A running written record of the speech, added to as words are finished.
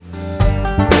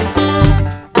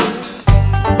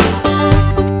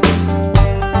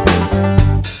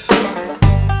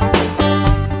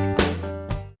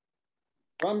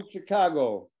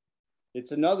Chicago.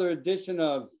 It's another edition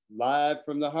of Live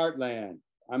from the Heartland.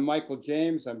 I'm Michael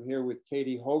James. I'm here with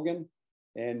Katy Hogan,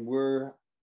 and we're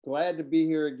glad to be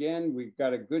here again. We've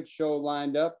got a good show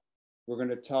lined up. We're going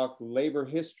to talk labor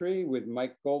history with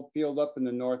Mike Goldfield up in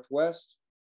the Northwest.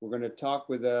 We're going to talk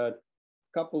with a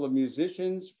couple of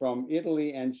musicians from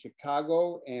Italy and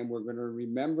Chicago, and we're going to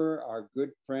remember our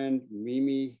good friend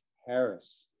Mimi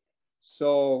Harris.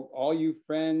 So all you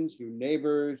friends, you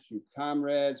neighbors, you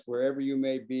comrades, wherever you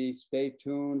may be, stay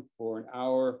tuned for an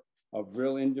hour of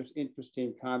real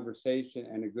interesting conversation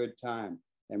and a good time.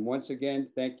 And once again,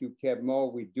 thank you, Kev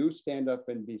Mo. We do stand up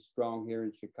and be strong here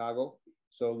in Chicago.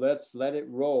 So let's let it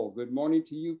roll. Good morning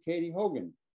to you, Katy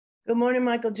Hogan. Good morning,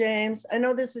 Michael James. I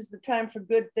know this is the time for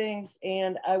good things,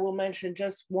 and I will mention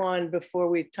just one before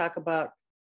we talk about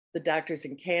the doctors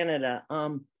in Canada.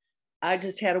 I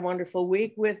just had a wonderful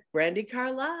week with Brandy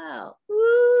Carlisle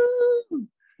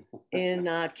in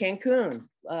Cancun,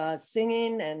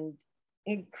 singing and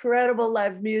incredible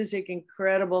live music,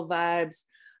 incredible vibes,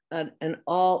 and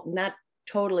all, not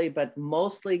totally, but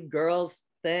mostly girls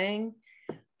thing.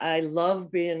 I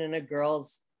love being in a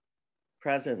girls'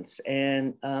 presence,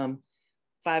 and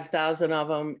 5,000 of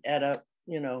them at a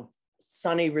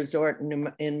sunny resort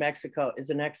in Mexico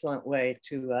is an excellent way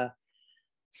to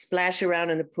splash around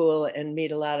in the pool and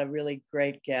meet a lot of really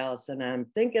great gals. And I'm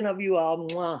thinking of you all,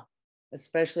 mwah,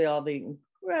 especially all the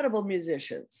incredible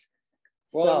musicians.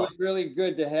 Well, it was really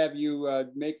good to have you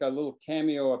make a little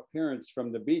cameo appearance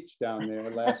from the beach down there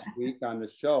last week on the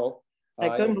show.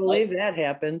 I couldn't believe that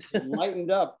happened. It lightened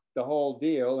up the whole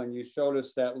deal, and you showed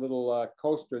us that little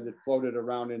coaster that floated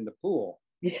around in the pool.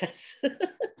 Yes.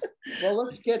 Well,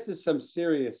 let's get to some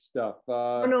serious stuff.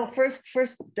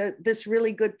 First, this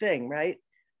really good thing, right?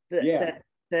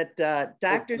 That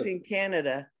doctors in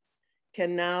Canada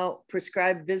can now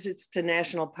prescribe visits to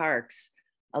national parks,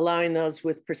 allowing those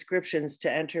with prescriptions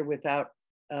to enter without,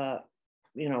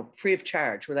 free of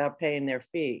charge, without paying their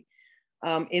fee,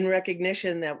 in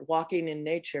recognition that walking in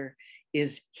nature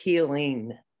is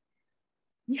healing.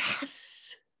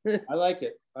 Yes. I like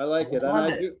it.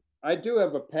 And I do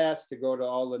have a pass to go to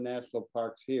all the national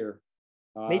parks here.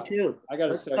 Me too. I got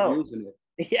to start using it.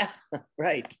 Yeah,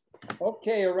 right.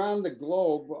 Okay, around the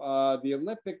globe, the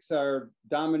Olympics are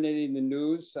dominating the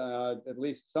news, at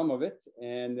least some of it,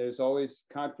 and there's always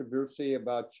controversy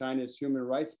about China's human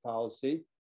rights policy.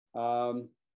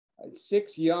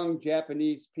 6 young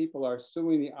Japanese people are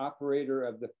suing the operator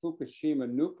of the Fukushima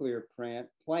nuclear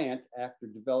plant after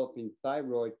developing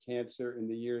thyroid cancer in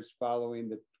the years following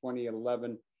the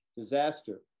 2011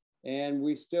 disaster. And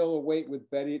we still await with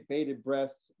bated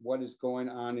breath what is going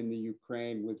on in the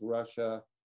Ukraine with Russia,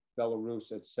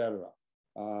 Belarus, etc.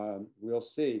 We'll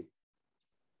see.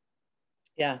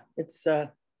 Yeah, it's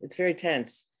very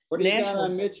tense. What do you got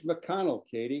on Mitch McConnell,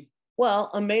 Katy?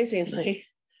 Well, amazingly,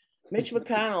 Mitch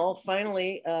McConnell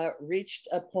finally reached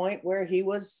a point where he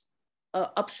was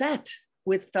upset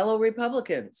with fellow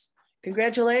Republicans.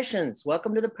 Congratulations.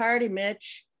 Welcome to the party,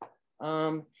 Mitch.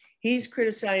 He's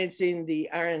criticizing the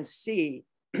RNC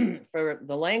for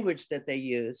the language that they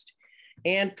used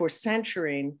and for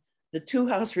censuring the 2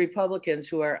 House Republicans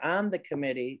who are on the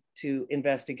committee to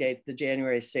investigate the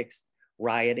January 6th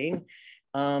rioting.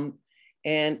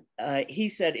 He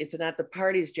said it's not the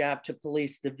party's job to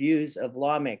police the views of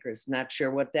lawmakers. Not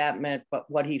sure what that meant, but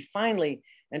what he finally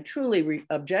and truly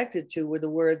objected to were the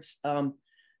words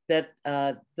that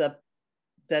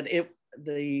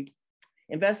the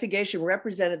investigation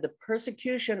represented the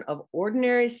persecution of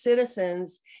ordinary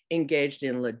citizens engaged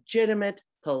in legitimate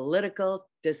political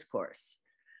discourse.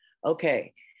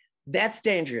 Okay, that's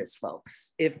dangerous,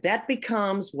 folks. If that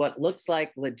becomes what looks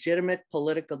like legitimate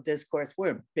political discourse,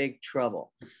 we're in big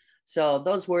trouble. So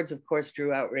those words, of course,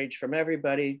 drew outrage from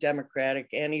everybody, Democratic,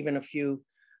 and even a few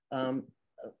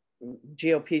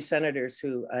GOP senators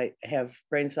who I have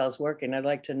brain cells working. I'd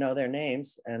like to know their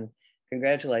names and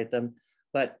congratulate them.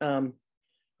 But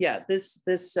yeah, this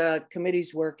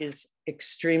committee's work is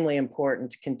extremely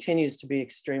important, continues to be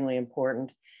extremely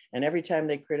important. And every time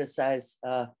they criticize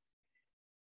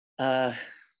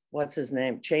what's his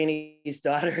name? Cheney's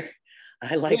daughter.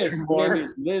 I like her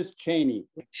more. Liz Cheney.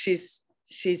 She's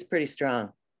pretty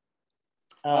strong.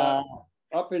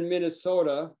 Up in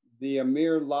Minnesota, the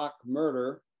Amir Locke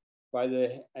murder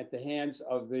at the hands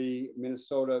of the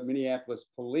Minneapolis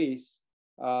police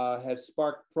has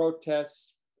sparked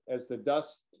protests as the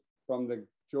dust from the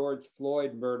George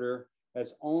Floyd murder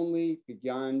has only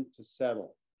begun to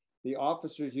settle. The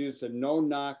officers used a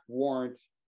no-knock warrant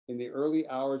in the early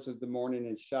hours of the morning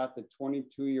and shot the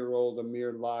 22-year-old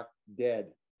Amir Locke dead.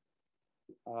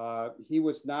 he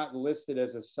was not listed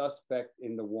as a suspect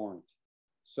in the warrant.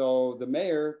 So the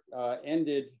mayor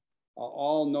ended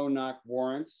all no-knock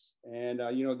warrants, and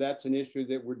that's an issue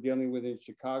that we're dealing with in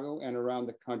Chicago and around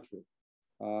the country.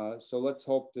 So let's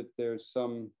hope that there's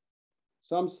some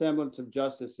semblance of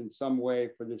justice in some way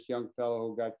for this young fellow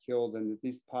who got killed, and that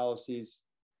these policies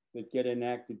that get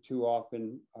enacted too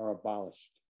often are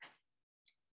abolished.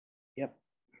 Yep.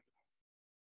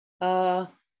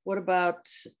 What about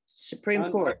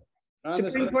Supreme Court?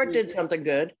 Supreme Court did something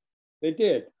good. They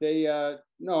did. They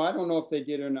no, I don't know if they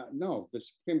did or not. No, the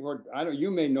Supreme Court. I don't.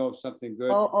 You may know of something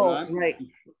good. Right.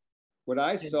 What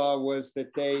I saw was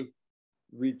that they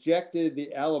rejected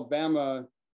the Alabama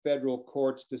federal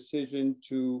court's decision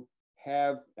to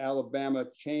have Alabama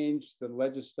change the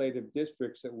legislative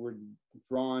districts that were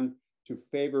drawn to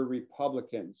favor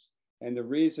Republicans. And the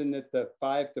reason that the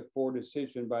 5-4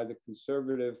 decision by the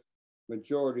conservative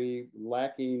majority,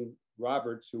 lacking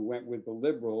Roberts, who went with the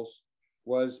liberals,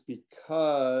 was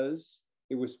because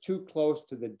it was too close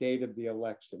to the date of the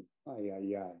election.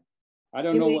 I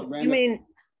don't know what random.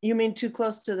 You mean too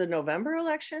close to the November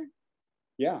election?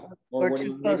 Yeah, or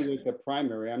maybe there's a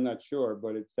primary. I'm not sure,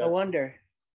 but it's. No wonder.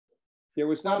 There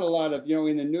was not a lot of,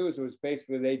 in the news. It was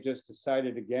basically they just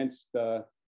decided against,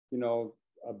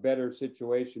 a better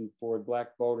situation for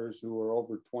Black voters who are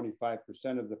over 25%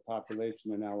 of the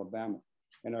population in Alabama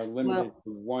and are limited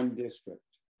to one district.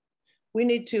 We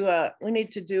need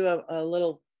to do a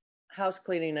little house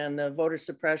cleaning on the voter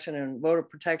suppression and voter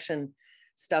protection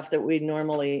stuff that we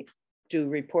normally do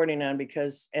reporting on,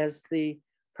 because as the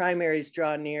primaries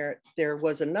draw near, there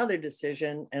was another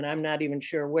decision, and I'm not even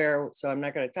sure where, so I'm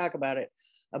not going to talk about it,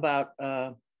 about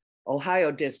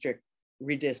Ohio district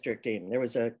redistricting. There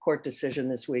was a court decision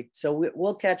this week, so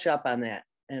we'll catch up on that.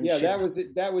 And yeah,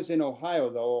 that was in Ohio,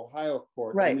 though, Ohio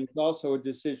court. Right. And there's also a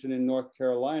decision in North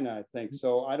Carolina, I think.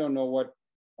 So I don't know what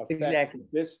effect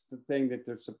this thing that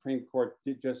the Supreme Court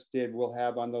just did will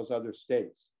have on those other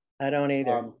states. I don't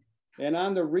either. And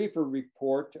on the reefer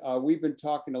report, we've been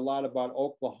talking a lot about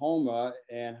Oklahoma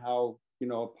and how,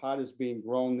 pot is being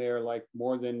grown there like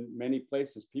more than many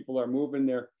places. People are moving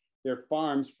their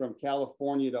farms from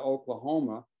California to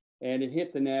Oklahoma, and it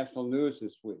hit the national news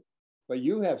this week. But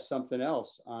you have something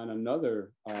else on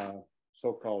another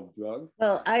so-called drug.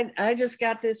 Well, I just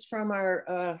got this from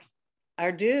our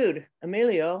dude,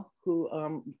 Emilio,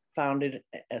 who found it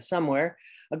somewhere.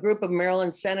 A group of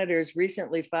Maryland senators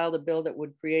recently filed a bill that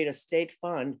would create a state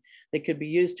fund that could be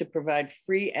used to provide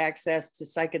free access to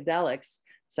psychotropics,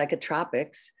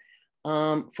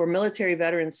 for military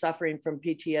veterans suffering from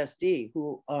PTSD,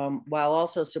 who, while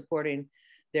also supporting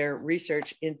their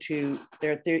research into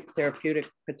their therapeutic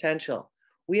potential.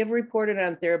 We have reported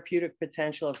on therapeutic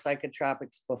potential of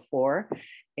psychotropics before,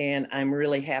 and I'm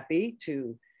really happy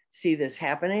to see this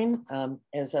happening.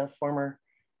 As a former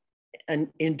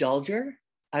indulger,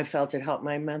 I felt it helped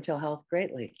my mental health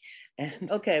greatly. And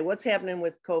okay, what's happening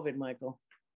with COVID, Michael?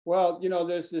 Well,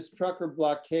 there's this trucker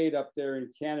blockade up there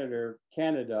in Canada,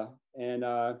 and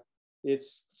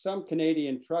it's some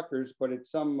Canadian truckers, but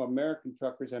it's some American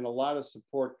truckers, and a lot of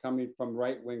support coming from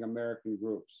right-wing American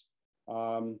groups.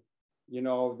 Their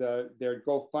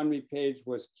GoFundMe page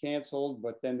was canceled,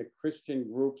 but then the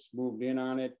Christian groups moved in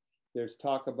on it. There's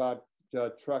talk about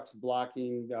trucks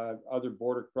blocking other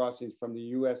border crossings from the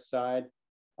U.S. side.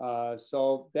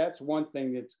 So that's one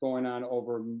thing that's going on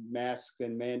over masks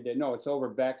and mandate. No, it's over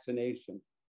vaccination.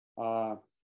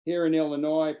 Here in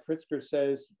Illinois, Pritzker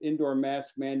says indoor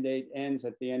mask mandate ends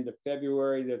at the end of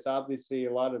February. There's obviously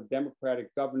a lot of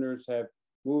Democratic governors have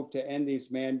moved to end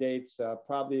these mandates.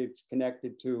 Probably it's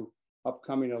connected to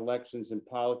upcoming elections and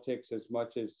politics as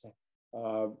much as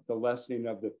the lessening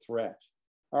of the threat.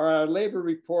 Our labor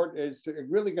report is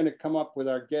really going to come up with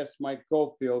our guest, Mike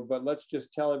Goldfield, but let's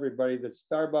just tell everybody that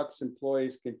Starbucks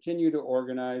employees continue to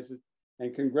organize,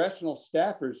 and congressional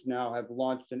staffers now have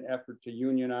launched an effort to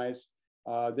unionize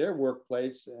their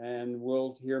workplace, and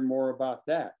we'll hear more about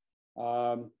that.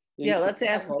 Let's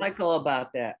ask Michael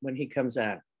about that when he comes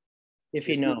on, if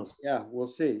he knows. Yeah, we'll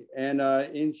see. And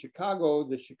in Chicago,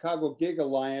 the Chicago Gig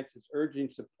Alliance is urging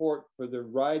support for the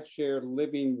rideshare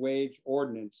living wage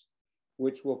ordinance,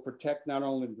 which will protect not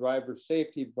only driver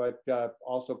safety, but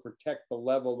also protect the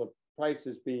level of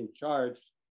prices being charged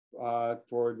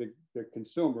for the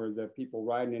consumer, the people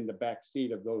riding in the back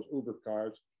seat of those Uber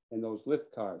cars and those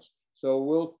Lyft cars. So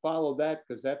we'll follow that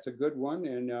because that's a good one.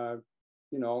 And,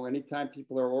 anytime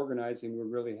people are organizing, we're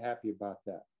really happy about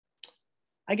that.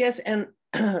 I guess, and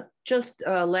just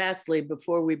lastly,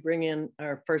 before we bring in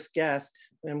our first guest,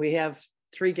 and we have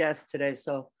 3 guests today,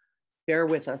 so bear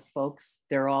with us, folks.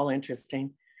 They're all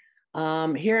interesting.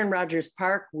 Here in Rogers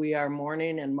Park, we are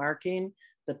mourning and marking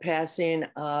the passing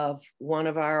of one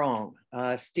of our own,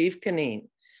 Steve Canine,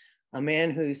 a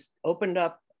man who's opened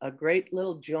up a great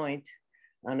little joint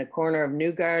on the corner of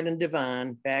Newgard and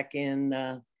Devon back in,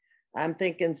 I'm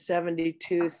thinking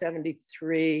 72,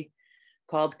 73,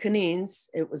 called Canine's.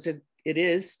 It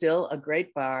is still a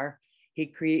great bar.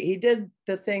 He did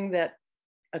the thing that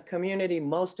a community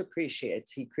most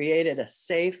appreciates. He created a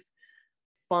safe,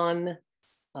 fun,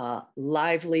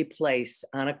 lively place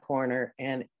on a corner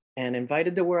and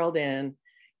invited the world in,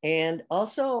 and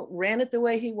also ran it the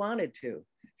way he wanted to.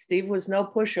 Steve was no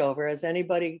pushover, as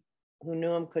anybody who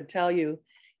knew him could tell you.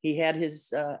 He had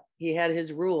his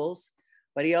rules,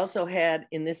 but he also had,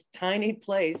 in this tiny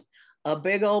place, a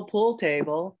big old pool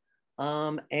table.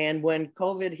 And when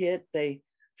COVID hit, they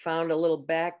found a little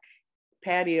back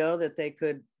patio that they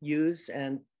could use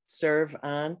and serve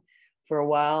on for a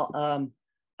while.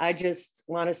 I just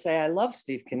want to say I love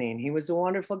Steve Canine. He was a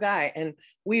wonderful guy. And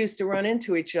we used to run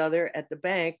into each other at the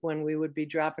bank when we would be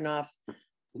dropping off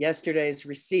yesterday's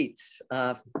receipts,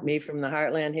 me from the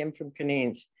Heartland, him from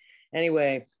Canine's.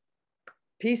 Anyway,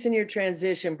 peace in your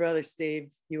transition, brother Steve.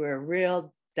 You were a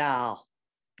real doll.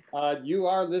 You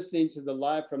are listening to the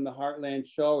Live from the Heartland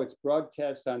show. It's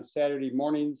broadcast on Saturday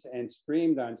mornings and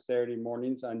streamed on Saturday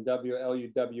mornings on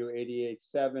WLUW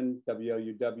 88.7,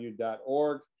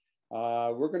 WLUW.org.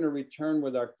 We're going to return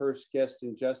with our first guest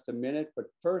in just a minute, but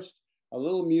first, a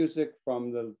little music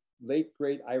from the late,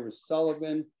 great Ira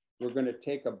Sullivan. We're going to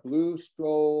take a blue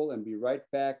stroll and be right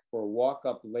back for a walk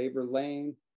up Labor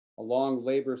Lane, along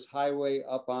Labor's Highway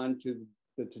up onto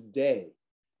the today.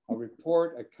 A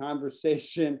report, a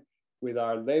conversation with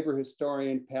our labor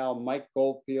historian pal, Mike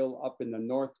Goldfield, up in the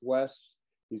Northwest.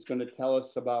 He's going to tell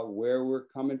us about where we're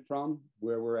coming from,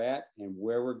 where we're at, and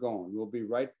where we're going. We'll be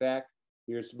right back.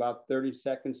 Here's about 30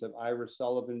 seconds of Ira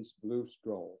Sullivan's Blue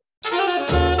Stroll.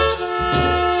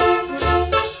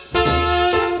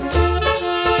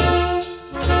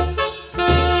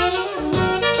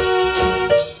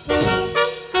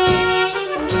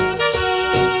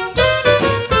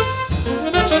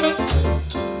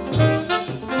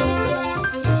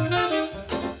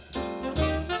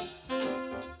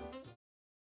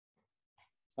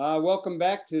 Welcome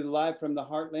back to Live from the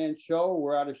Heartland show.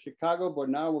 We're out of Chicago, but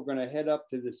now we're going to head up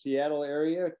to the Seattle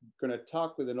area. We're going to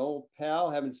talk with an old pal.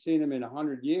 Haven't seen him in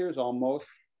 100 years almost.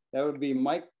 That would be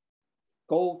Mike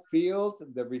Goldfield,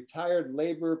 the retired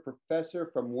labor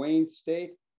professor from Wayne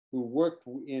State, who worked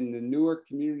in the Newark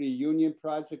Community Union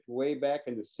Project way back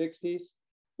in the 60s.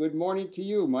 Good morning to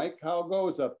you, Mike. How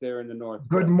goes up there in the north?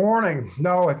 Good morning.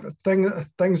 No,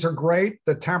 things are great.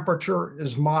 The temperature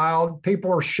is mild.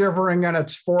 People are shivering and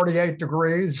it's 48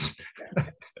 degrees.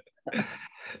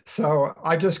 So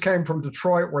I just came from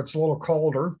Detroit where it's a little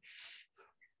colder.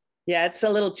 Yeah, it's a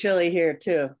little chilly here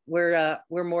too. We're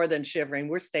more than shivering.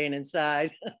 We're staying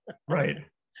inside. Right.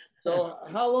 So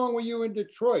how long were you in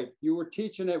Detroit? You were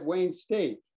teaching at Wayne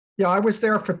State. Yeah, I was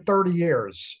there for 30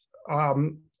 years.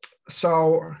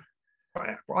 So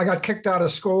I got kicked out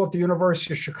of school at the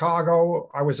University of Chicago.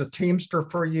 I was a Teamster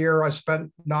for a year. I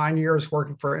spent 9 years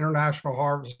working for International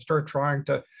Harvester, trying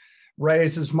to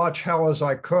raise as much hell as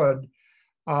I could.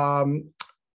 And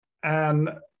then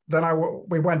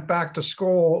we went back to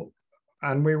school,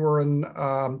 and we were in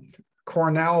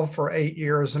Cornell for 8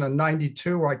 years. And in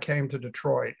 92, I came to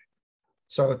Detroit.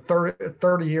 So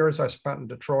 30 years I spent in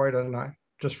Detroit, and I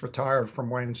just retired from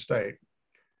Wayne State.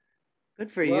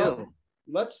 Good for you.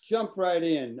 Let's jump right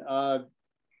in.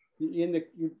 In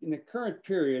the current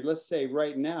period, let's say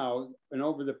right now, and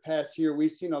over the past year, we've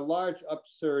seen a large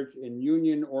upsurge in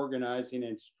union organizing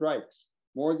and strikes,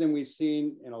 more than we've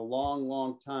seen in a long,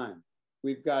 long time.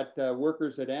 We've got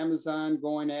workers at Amazon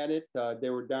going at it. They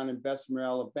were down in Bessemer,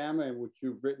 Alabama, and which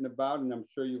you've written about, and I'm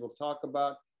sure you will talk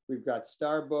about. We've got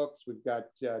Starbucks, we've got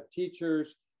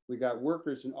teachers, we got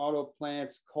workers in auto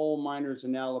plants, coal miners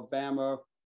in Alabama.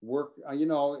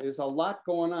 There's a lot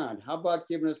going on. How about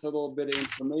giving us a little bit of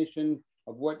information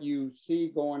of what you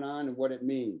see going on and what it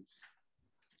means?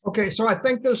 Okay, so I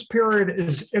think this period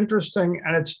is interesting,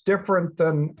 and it's different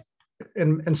than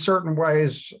in certain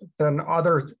ways than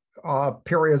other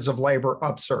periods of labor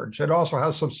upsurge. It also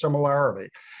has some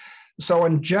similarity. So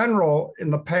in general,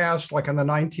 in the past, like in the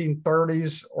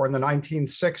 1930s or in the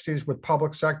 1960s with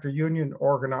public sector union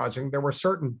organizing, there were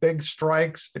certain big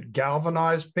strikes that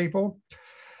galvanized people.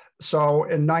 So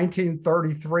in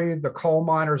 1933, the coal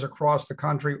miners across the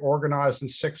country organized in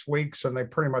 6 weeks, and they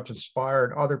pretty much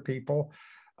inspired other people.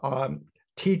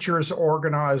 Teachers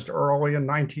organized early in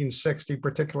 1960,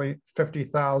 particularly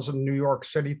 50,000 New York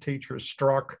City teachers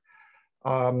struck.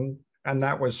 and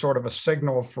that was sort of a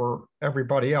signal for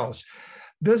everybody else.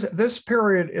 This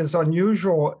period is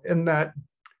unusual in that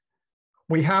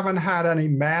we haven't had any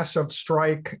massive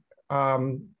strike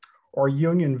or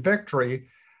union victory,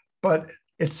 but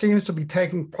it seems to be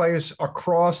taking place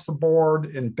across the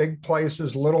board in big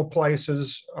places, little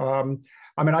places. I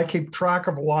mean, I keep track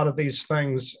of a lot of these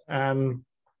things, and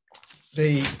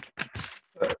the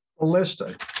list,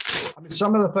 I mean,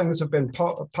 some of the things have been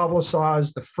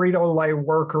publicized. The Frito-Lay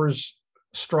workers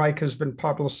strike has been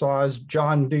publicized.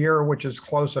 John Deere, which is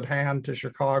close at hand to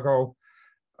Chicago,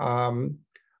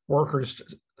 workers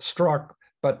struck,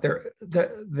 but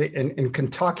in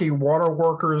Kentucky, water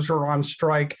workers are on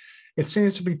strike. It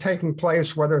seems to be taking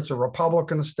place, whether it's a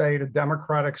Republican state, a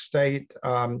Democratic state.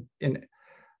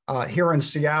 Here in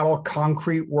Seattle,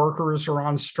 concrete workers are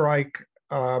on strike.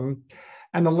 And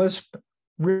the list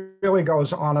really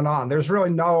goes on and on. There's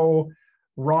really no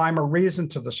rhyme or reason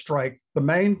to the strike. The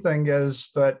main thing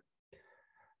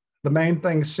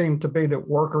seem to be that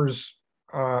workers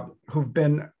who've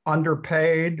been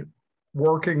underpaid,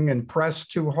 working and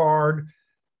pressed too hard,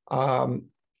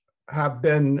 have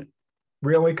been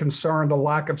really concerned, the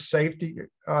lack of safety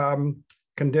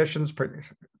conditions,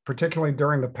 particularly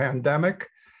during the pandemic.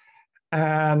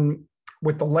 And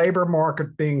with the labor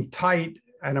market being tight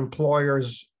and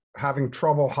employers having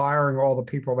trouble hiring all the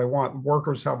people they want,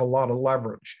 workers have a lot of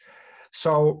leverage.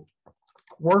 So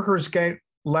workers gain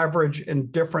leverage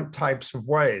in different types of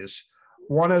ways.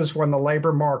 One is when the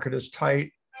labor market is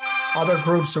tight. Other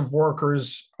groups of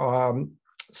workers,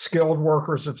 skilled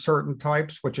workers of certain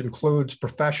types, which includes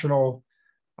professional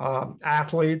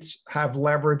athletes, have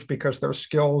leverage because their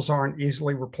skills aren't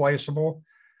easily replaceable.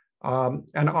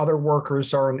 And other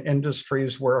workers are in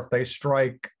industries where if they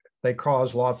strike, they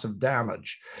cause lots of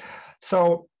damage.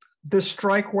 So this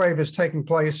strike wave is taking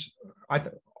place, I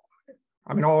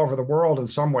mean, all over the world in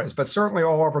some ways, but certainly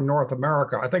all over North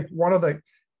America. I think one of the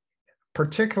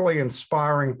particularly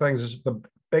inspiring things is the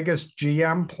biggest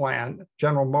GM plant,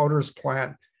 General Motors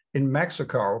plant in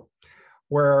Mexico,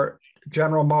 where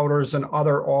General Motors and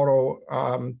other auto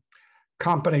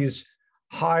companies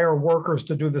hire workers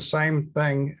to do the same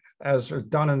thing as are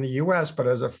done in the US, but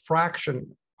as a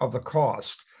fraction of the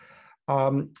cost.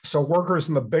 So workers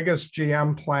in the biggest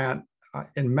GM plant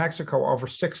in Mexico, over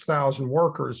 6,000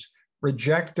 workers,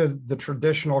 rejected the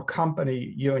traditional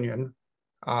company union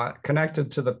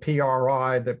connected to the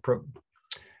PRI, the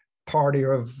Party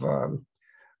of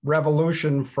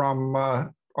Revolution from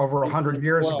over 100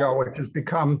 years ago, which has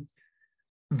become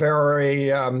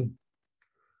very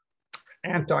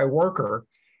anti-worker.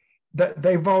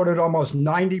 They voted almost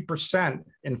 90%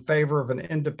 in favor of an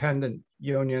independent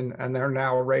union, and they're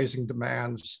now raising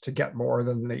demands to get more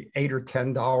than the $8 or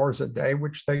 $10 a day,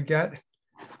 which they get.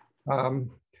 And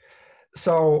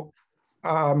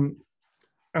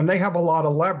they have a lot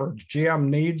of leverage. GM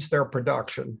needs their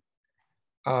production.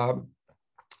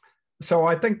 So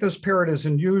I think this period is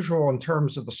unusual in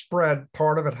terms of the spread.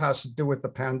 Part of it has to do with the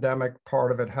pandemic.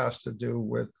 Part of it has to do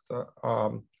with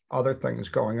other things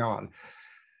going on.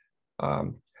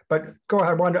 But go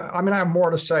ahead. I mean, I have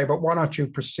more to say, but why don't you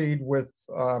proceed with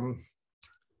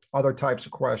other types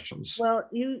of questions? Well,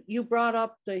 you brought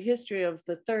up the history of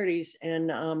the 30s,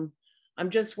 and I'm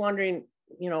just wondering,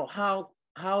 you know, how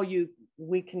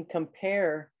we can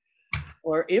compare,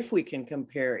 or if we can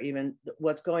compare even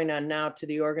what's going on now to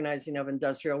the organizing of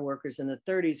industrial workers in the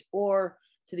 30s, or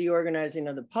to the organizing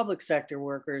of the public sector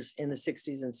workers in the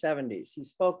 60s and 70s. You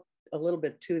spoke a little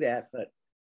bit to that, but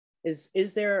is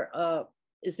there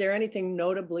anything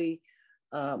notably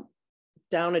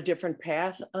down a different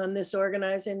path on this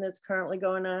organizing that's currently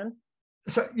going on?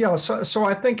 So, yeah, so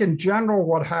I think in general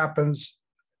what happens,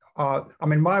 I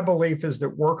mean, my belief is that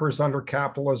workers under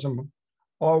capitalism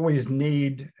always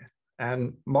need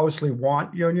and mostly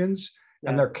want unions,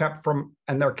 and they're kept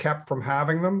from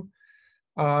having them.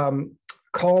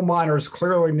 Coal miners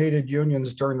clearly needed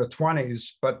unions during the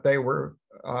 20s, but they were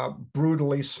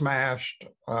brutally smashed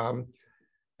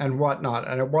and whatnot.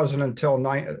 And it wasn't until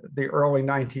the early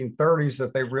 1930s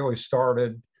that they really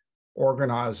started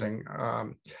organizing.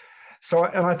 And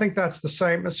I think that's the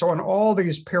same. So in all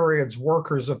these periods,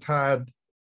 workers have had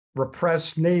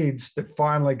repressed needs that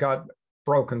finally got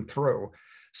broken through.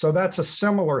 So that's a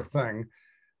similar thing.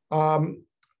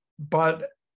 But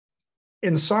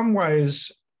in some ways,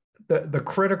 the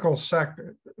critical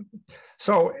sector,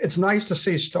 so it's nice to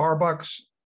see Starbucks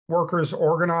workers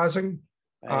organizing.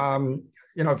 Right.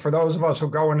 You know, for those of us who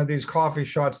go into these coffee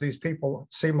shops, these people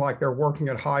seem like they're working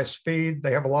at high speed.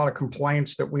 They have a lot of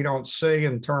complaints that we don't see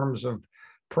in terms of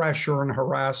pressure and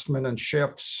harassment and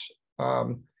shifts.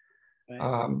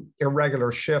 Right.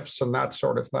 irregular shifts and that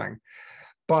sort of thing.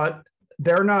 But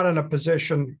they're not in a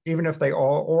position, even if they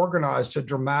all organize, to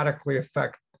dramatically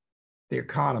affect the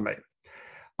economy.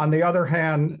 On the other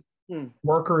hand,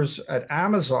 workers at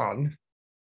Amazon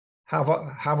have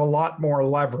a lot more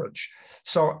leverage.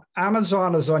 So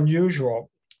Amazon is unusual.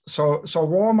 So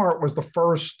Walmart was the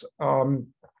first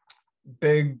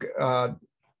big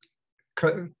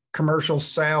commercial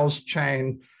sales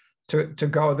chain to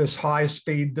go this high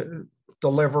speed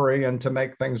delivery and to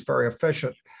make things very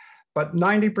efficient. But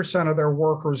 90% of their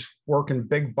workers work in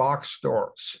big box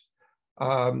stores,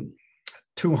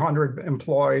 200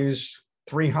 employees,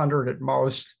 300 at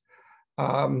most.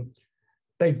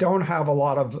 They don't have a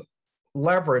lot of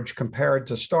leverage compared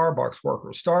to Starbucks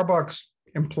workers. Starbucks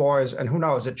employs, and who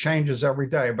knows, it changes every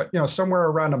day, but somewhere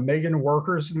around 1 million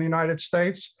workers in the United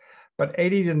States, but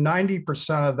 80 to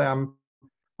 90% of them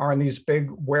are in these big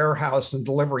warehouse and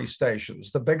delivery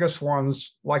stations. The biggest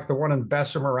ones, like the one in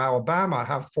Bessemer, Alabama,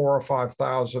 have 4,000 or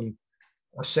 5,000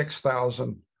 or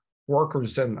 6,000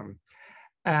 workers in them.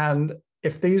 And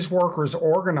if these workers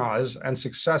organize and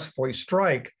successfully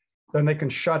strike, then they can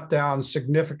shut down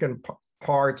significant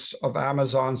parts of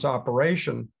Amazon's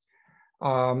operation.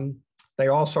 They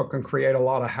also can create a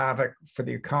lot of havoc for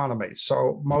the economy.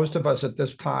 So most of us at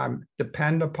this time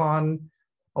depend upon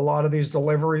a lot of these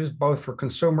deliveries, both for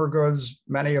consumer goods.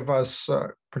 Many of us,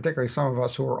 particularly some of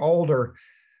us who are older,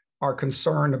 are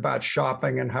concerned about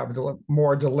shopping and have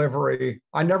more delivery.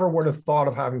 I never would have thought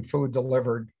of having food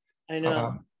delivered. I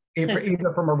know.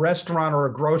 Either from a restaurant or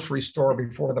a grocery store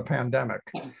before the pandemic.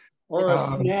 Or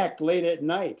a snack late at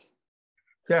night.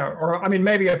 Yeah, or I mean,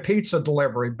 maybe a pizza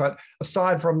delivery, but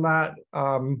aside from that,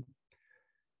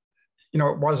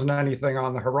 it wasn't anything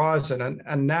on the horizon.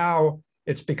 And now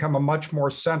it's become a much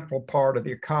more central part of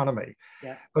the economy.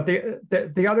 Yeah. But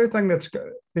the other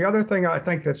thing I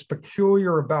think that's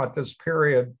peculiar about this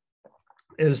period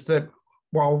is that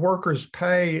while workers'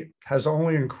 pay has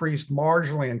only increased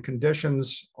marginally and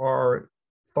conditions are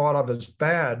thought of as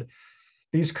bad,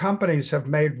 these companies have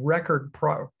made record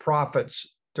profits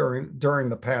during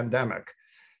the pandemic.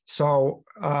 So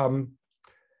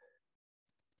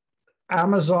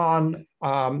Amazon,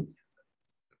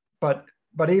 but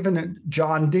even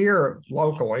John Deere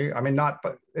locally, I mean, not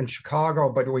in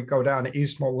Chicago, but we go down to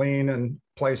East Moline and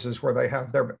places where they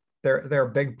have their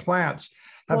big plants.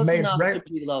 Close enough to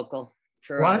be local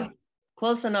for us.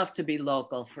 Close enough to be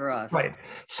local for us. Right.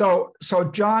 So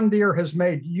John Deere has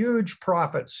made huge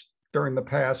profits during the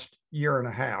past year and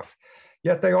a half,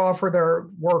 yet they offer their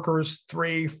workers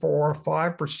 3%,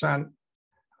 4%,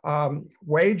 5%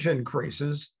 wage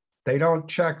increases. They don't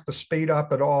check the speed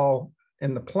up at all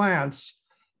in the plants,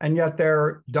 and yet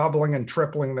they're doubling and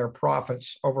tripling their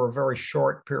profits over a very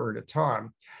short period of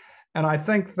time. And I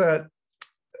think that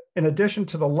in addition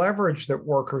to the leverage that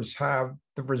workers have,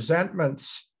 the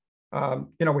resentments,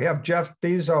 we have Jeff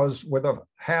Bezos with a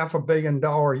 $500 million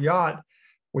yacht,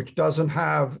 which doesn't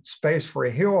have space for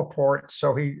a heliport.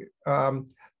 So he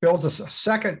builds a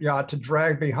second yacht to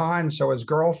drag behind so his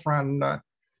girlfriend,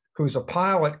 who's a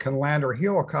pilot, can land her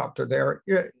helicopter there.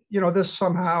 This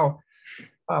somehow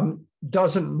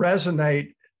doesn't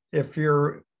resonate if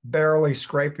you're barely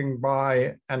scraping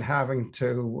by and having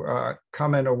to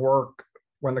come into work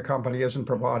when the company isn't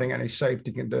providing any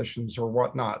safety conditions or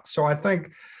whatnot. So I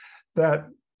think that,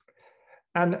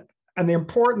 and the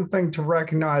important thing to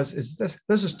recognize is this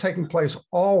is taking place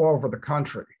all over the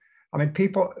country. I mean,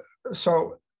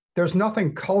 so there's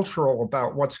nothing cultural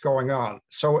about what's going on.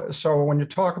 So when you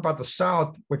talk about the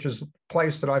South, which is the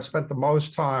place that I've spent the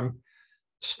most time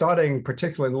studying,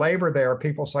 particularly labor there,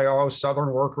 people say, oh,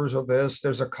 Southern workers are this,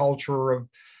 there's a culture of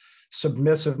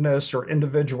submissiveness or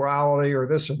individuality or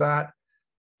this or that.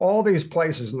 All these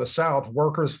places in the South,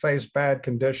 workers face bad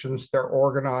conditions, they're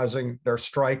organizing, they're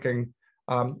striking.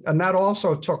 And that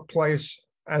also took place,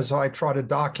 as I try to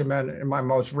document in my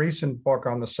most recent book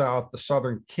on the South, The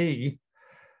Southern Key,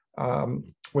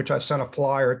 which I sent a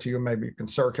flyer to you, maybe you can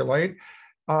circulate.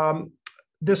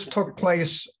 This took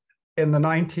place in the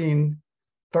 1930s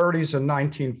and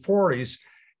 1940s.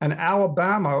 And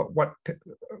Alabama,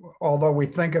 although we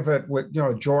think of it with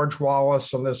George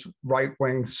Wallace and this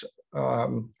right-wing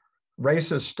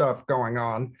racist stuff going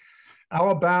on,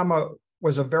 Alabama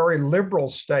was a very liberal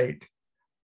state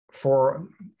for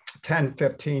 10,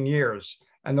 15 years.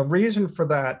 And the reason for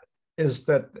that is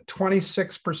that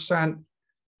 26%,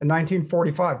 in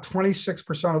 1945,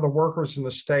 26% of the workers in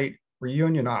the state were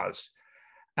unionized.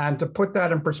 And to put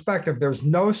that in perspective, there's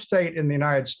no state in the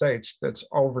United States that's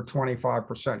over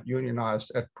 25%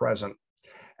 unionized at present.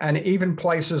 And even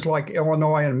places like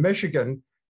Illinois and Michigan,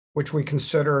 which we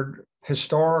considered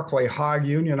historically high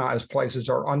unionized places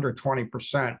are under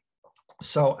 20%.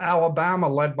 So Alabama,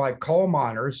 led by coal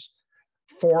miners,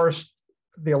 forced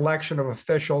the election of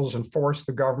officials and forced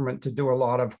the government to do a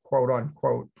lot of quote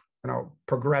unquote,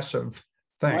 progressive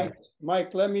things.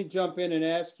 Mike, let me jump in and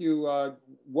ask you,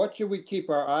 what should we keep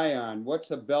our eye on?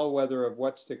 What's a bellwether of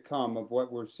what's to come, of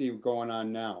what we're seeing going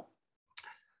on now?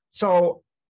 So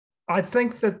I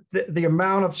think that the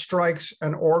amount of strikes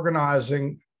and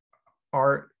organizing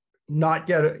are not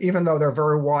yet, even though they're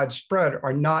very widespread,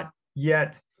 are not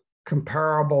yet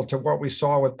comparable to what we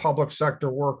saw with public sector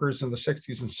workers in the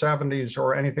 60s and 70s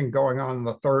or anything going on in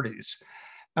the 30s.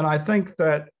 And I think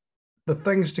that the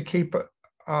things to keep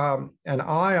an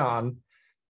eye on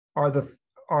are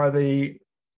the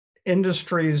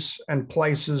industries and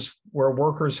places where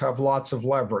workers have lots of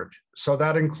leverage. So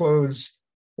that includes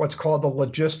what's called the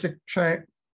logistic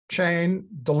chain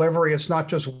delivery. It's not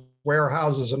just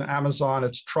warehouses and Amazon,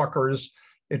 it's truckers,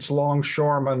 it's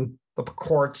longshoremen, the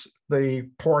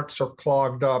ports are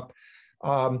clogged up.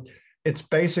 It's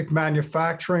basic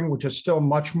manufacturing, which is still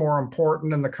much more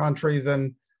important in the country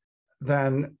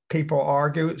than people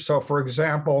argue. So for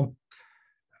example,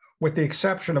 with the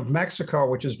exception of Mexico,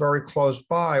 which is very close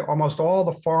by, almost all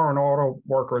the foreign auto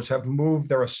workers have moved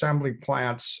their assembly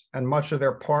plants and much of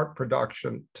their part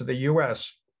production to the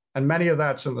US, and many of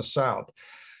that's in the South.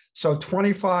 So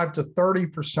 25 to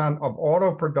 30% of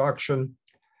auto production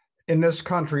in this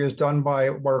country is done by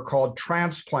what are called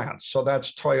transplants. So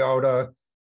that's Toyota,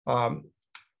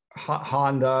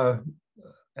 Honda,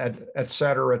 et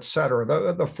cetera, et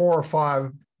cetera. The 4 or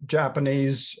 5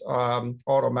 Japanese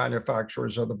auto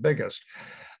manufacturers are the biggest.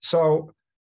 So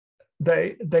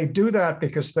they do that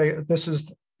because this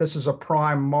is a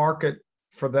prime market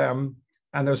for them.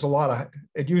 And there's a lot of,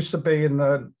 it used to be in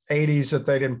the 80s that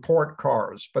they'd import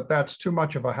cars, but that's too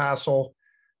much of a hassle.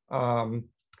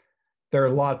 There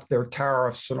are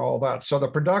tariffs and all that. So the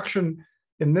production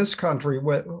in this country,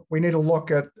 we need to look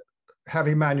at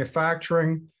heavy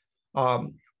manufacturing,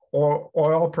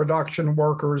 oil production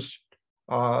workers,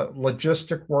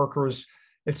 logistic workers.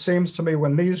 It seems to me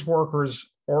when these workers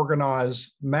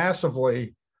organize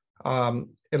massively,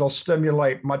 it'll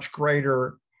stimulate much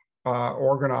greater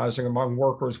organizing among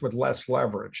workers with less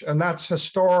leverage. And that's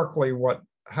historically what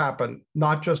happened,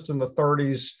 not just in the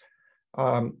 30s,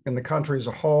 in the country as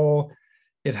a whole.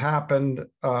 It happened,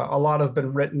 a lot has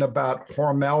been written about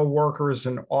Hormel workers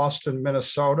in Austin,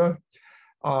 Minnesota.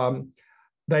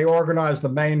 They organized the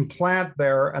main plant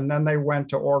there, and then they went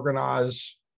to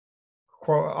organize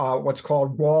what's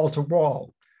called wall to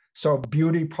wall. So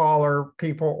beauty parlor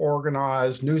people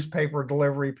organized, newspaper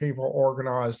delivery people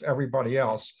organized, everybody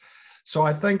else. So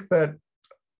I think that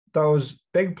those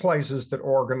big places that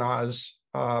organize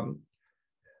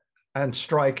and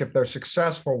strike, if they're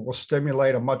successful, will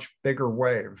stimulate a much bigger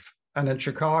wave. And in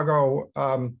Chicago,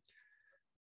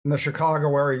 in the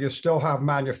Chicago area, you still have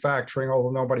manufacturing,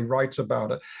 although nobody writes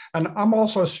about it. And I'm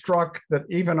also struck that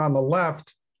even on the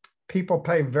left, people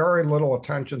pay very little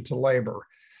attention to labor.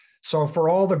 So for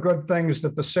all the good things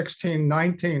that the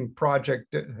 1619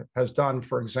 Project has done,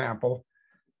 for example,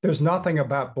 there's nothing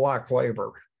about Black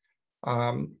labor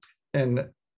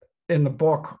in the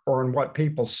book or in what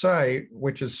people say,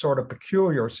 which is sort of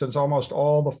peculiar since almost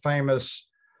all the famous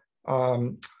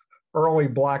early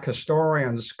Black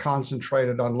historians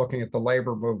concentrated on looking at the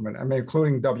labor movement, I mean,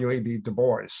 including W.E.B. Du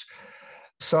Bois.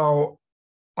 So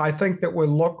I think that we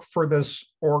look for this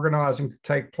organizing to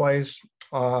take place.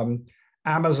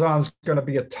 Amazon's going to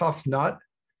be a tough nut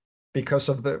because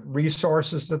of the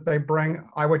resources that they bring.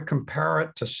 I would compare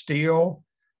it to steel,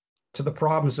 to the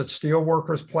problems that steel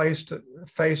workers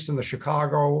faced in the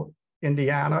Chicago,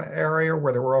 Indiana area,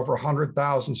 where there were over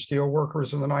 100,000 steel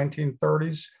workers in the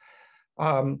 1930s.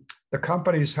 The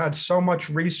companies had so much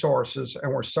resources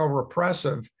and were so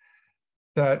repressive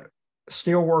that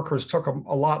steel workers took a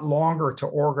lot longer to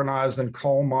organize than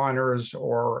coal miners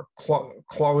or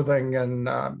clothing and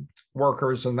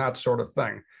workers and that sort of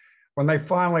thing. When they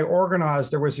finally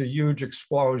organized, there was a huge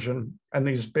explosion, and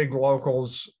these big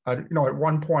locals, at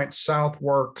one point, South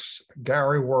Works,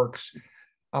 Gary Works,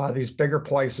 these bigger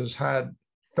places had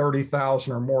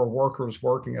 30,000 or more workers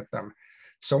working at them.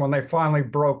 So when they finally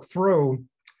broke through,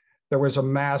 there was a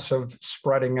massive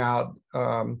spreading out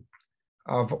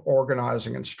of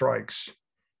organizing and strikes.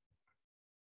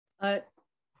 I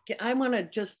want to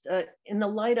just, in the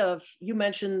light of, you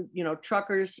mentioned,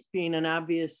 truckers being an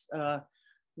obvious,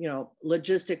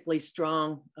 logistically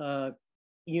strong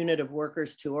unit of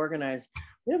workers to organize.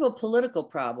 We have a political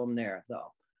problem there,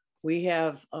 though. We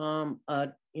have,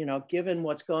 given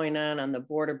what's going on the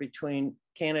border between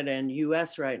Canada and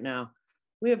US right now,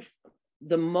 we have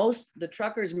the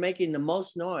truckers making the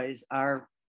most noise are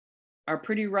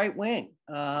pretty right wing.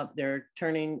 They're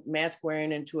turning mask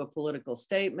wearing into a political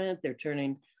statement. They're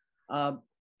turning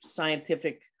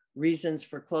scientific reasons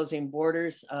for closing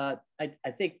borders. I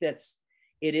think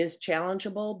it is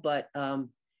challengeable, but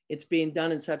it's being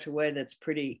done in such a way that's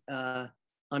pretty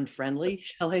unfriendly,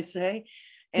 shall I say?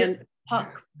 And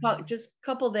just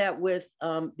couple that with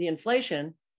the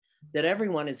inflation that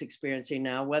everyone is experiencing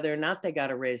now, whether or not they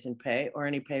got a raise in pay or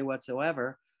any pay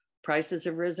whatsoever. Prices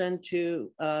have risen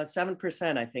to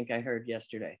 7%, I think I heard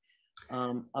yesterday,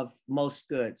 of most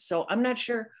goods. So I'm not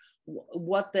sure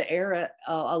what the era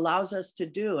allows us to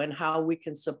do and how we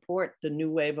can support the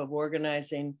new wave of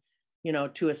organizing,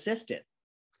 to assist it.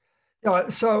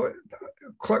 So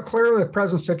clearly the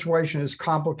present situation is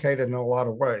complicated in a lot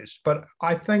of ways, but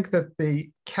I think that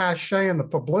the cachet and the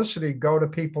publicity go to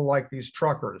people like these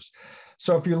truckers.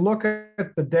 So if you look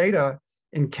at the data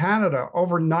in Canada,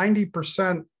 over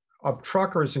 90% of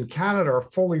truckers in Canada are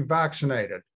fully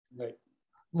vaccinated. Right.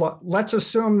 Let's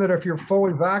assume that if you're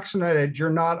fully vaccinated, you're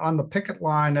not on the picket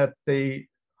line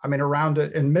around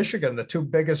it in Michigan, the two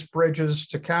biggest bridges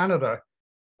to Canada.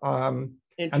 And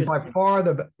by far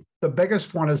the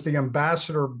biggest one is the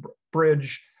Ambassador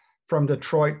Bridge from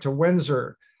Detroit to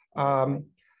Windsor.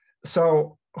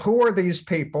 So who are these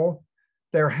people?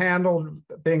 They're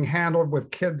being handled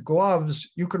with kid gloves.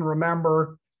 You can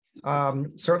remember,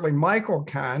 certainly Michael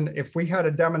can, if we had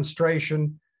a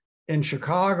demonstration in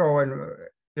Chicago and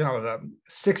the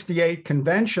 68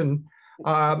 convention,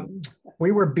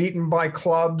 we were beaten by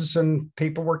clubs and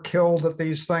people were killed at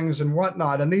these things and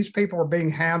whatnot. And these people were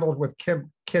being handled with kid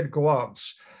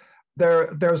gloves.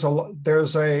 There's a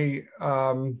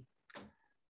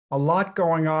lot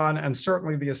going on, and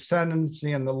certainly the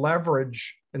ascendancy and the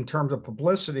leverage in terms of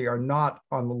publicity are not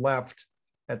on the left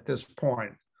at this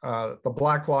point. The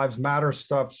Black Lives Matter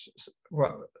stuff,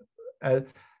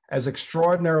 as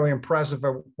extraordinarily impressive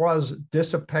it was,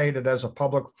 dissipated as a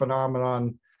public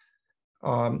phenomenon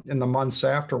in the months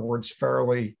afterwards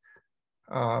fairly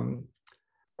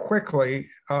quickly.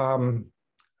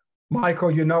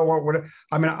 Michael,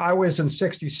 I was in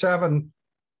 67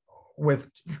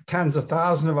 with tens of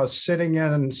thousands of us sitting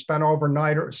in and spent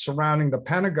overnight surrounding the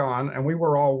Pentagon, and we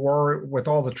were all worried with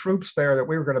all the troops there that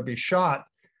we were going to be shot.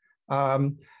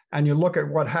 And you look at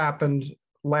what happened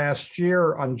last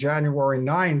year on January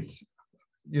 9th,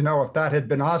 if that had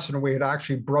been us and we had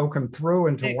actually broken through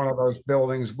into one of those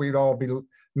buildings,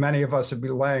 many of us would be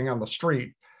laying on the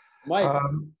street. Mike.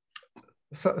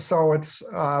 So it's,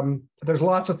 there's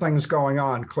lots of things going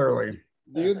on, clearly.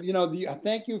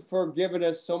 Thank you for giving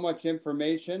us so much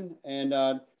information, and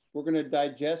we're going to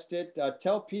digest it.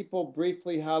 Tell people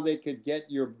briefly how they could get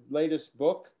your latest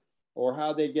book or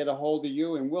how they get a hold of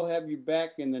you, and we'll have you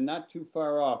back in the not too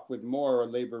far off with more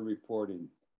labor reporting.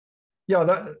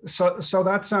 Yeah, so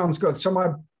that sounds good. So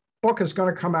my book is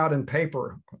going to come out in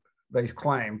paper, they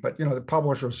claim, but the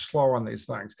publisher's slow on these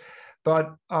things.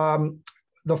 But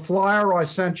the flyer I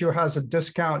sent you has a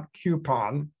discount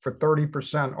coupon for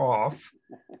 30% off.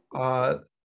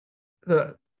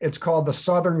 It's called The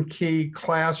Southern Key: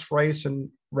 Class, Race, and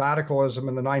Radicalism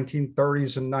in the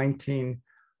 1930s and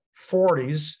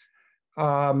 1940s.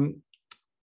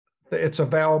 It's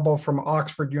available from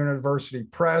Oxford University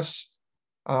Press.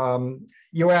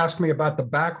 You asked me about the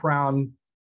background.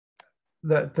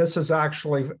 That this is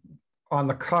actually on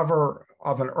the cover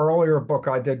of an earlier book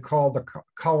I did called The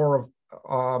Color of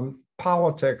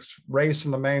Politics, Race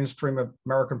in the Mainstream of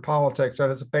American Politics. And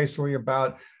it's basically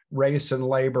about race and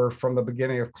labor from the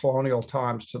beginning of colonial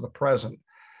times to the present.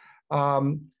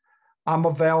 I'm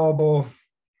available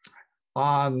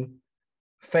on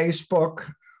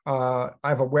Facebook. I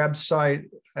have a website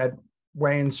at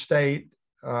Wayne State.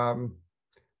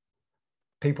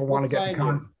 People want to get in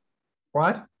contact.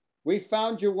 What? We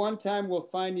found you one time, we'll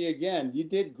find you again. You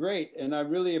did great, and I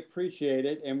really appreciate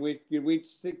it. And we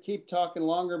keep talking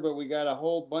longer, but we got a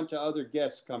whole bunch of other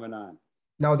guests coming on.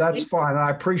 No, that's fine. I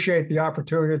appreciate the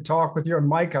opportunity to talk with you. And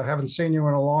Mike, I haven't seen you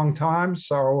in a long time.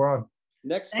 So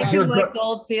next time. Thank you, Mike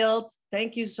Goldfield.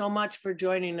 Thank you so much for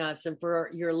joining us and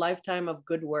for your lifetime of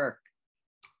good work.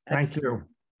 Thank you. See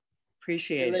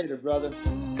Appreciate you later, brother.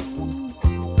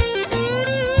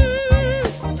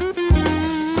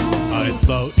 I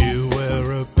thought you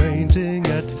were a painting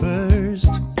at first,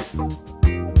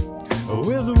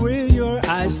 with the way your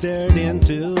eyes stared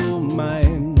into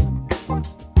mine.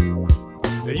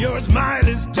 Your smile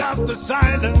is just the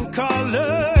silent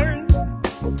color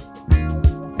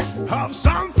of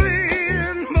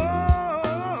something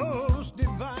most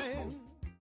divine.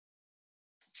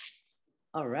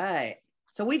 All right.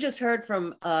 So we just heard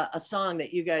from a song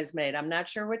that you guys made. I'm not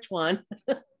sure which one.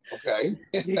 Okay.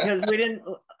 Because we didn't,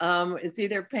 it's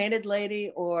either Painted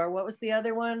Lady or what was the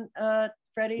other one,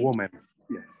 Freddie? Woman.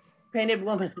 Yeah. Painted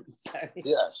Woman, sorry.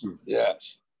 Yes,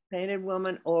 yes. Painted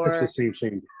Woman, It's or the same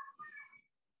thing.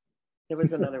 there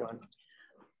was another one.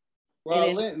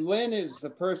 Well, Lynn is the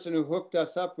person who hooked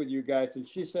us up with you guys, and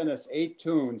she sent us 8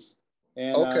 tunes.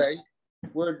 And Okay.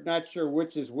 we're not sure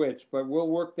which is which, but we'll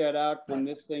work that out when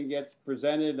this thing gets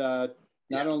presented,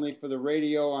 not only for the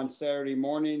radio on Saturday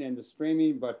morning and the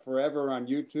streaming, but forever on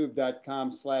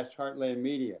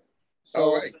youtube.com/heartlandmedia. So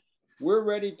All right. we're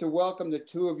ready to welcome the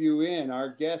 2 of you in. Our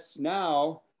guests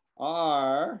now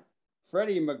are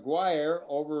Freddie McGuire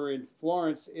over in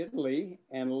Florence, Italy,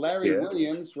 and Larry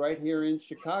Williams right here in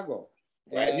Chicago.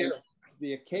 Right and here.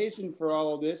 The occasion for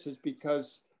all of this is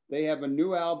because they have a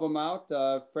new album out,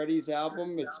 Freddie's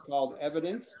album. It's called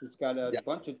Evidence. It's got a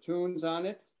bunch of tunes on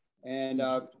it. And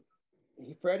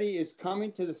Freddie is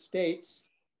coming to the States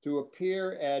to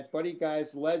appear at Buddy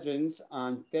Guy's Legends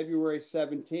on February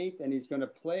 17th, and he's going to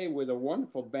play with a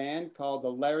wonderful band called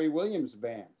the Larry Williams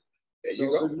Band. There you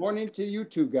go. Good morning to you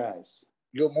 2 guys.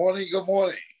 Good morning. Good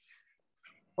morning.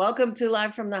 Welcome to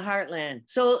Live from the Heartland.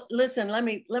 So listen, let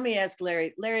me ask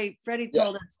Larry. Larry, Freddie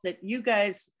told us that you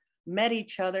guys met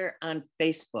each other on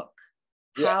Facebook.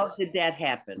 How did that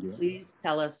happen? Please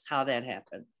tell us how that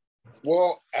happened.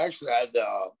 Well, actually, I've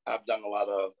done a lot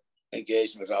of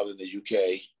engagements out in the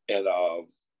UK, and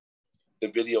the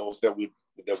videos that we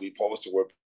posted were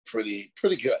pretty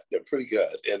good. They're pretty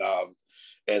good, and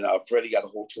Freddie got a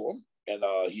hold to them, and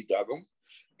he dug them,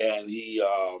 and he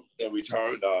in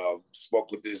return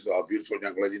spoke with this beautiful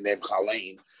young lady named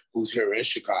Colleen, who's here in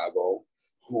Chicago,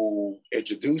 who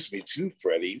introduced me to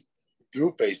Freddie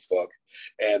through Facebook,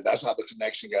 and that's how the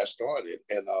connection got started.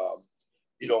 And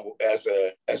you know, as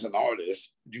an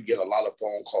artist, you get a lot of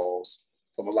phone calls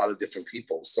from a lot of different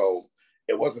people. So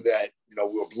it wasn't that, you know,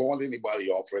 we were blowing anybody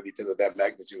off or anything of that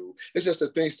magnitude. It's just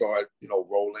that things start, you know,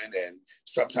 rolling, and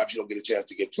sometimes you don't get a chance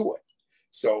to get to it.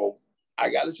 So I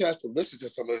got a chance to listen to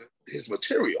some of his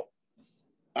material.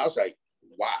 I was like,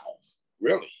 wow,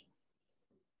 really?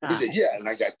 He said, yeah, and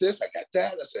I got this, I got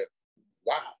that. I said,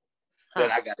 wow. Then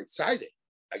I got excited.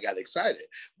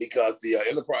 Because the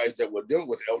enterprise that we're dealing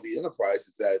with, LD Enterprise,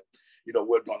 is that, you know,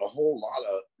 we're doing a whole lot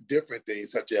of different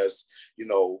things, such as, you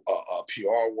know,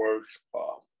 PR work,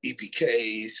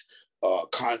 EPKs,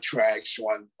 contracts,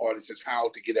 showing artists how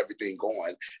to get everything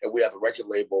going. And we have a record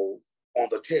label on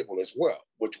the table as well,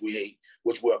 which we're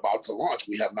about to launch.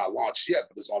 We have not launched yet,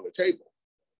 but it's on the table.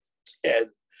 And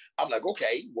I'm like,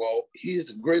 okay, well, he's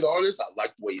a great artist. I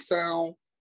like the way he sounds.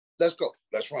 Let's go.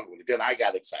 Let's run with it. Then I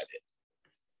got excited.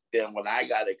 Then when I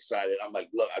got excited, I'm like,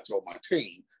 look, I told my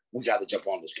team, we got to jump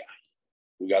on this guy.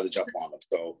 We got to jump on him.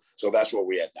 So that's where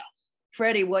we're at now.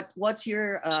 Freddie, what's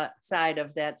your side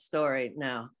of that story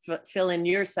now? Fill in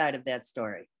your side of that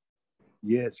story.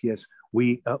 Yes.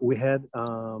 We had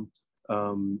a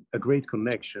great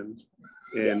connection,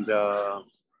 and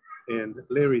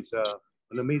Larry's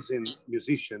an amazing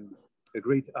musician, a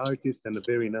great artist, and a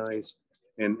very nice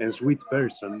and sweet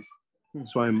person.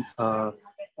 So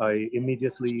I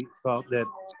immediately thought that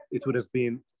it would have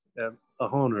been an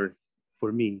honor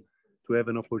for me to have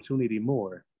an opportunity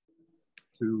more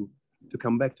to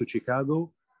come back to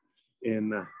Chicago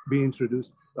and be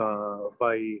introduced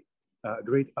by a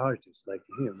great artist like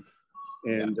him.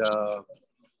 And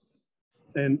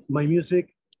my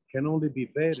music can only be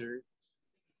better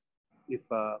if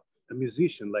a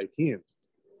musician like him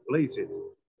plays it.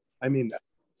 I mean,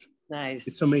 nice.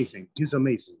 It's amazing. He's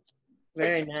amazing.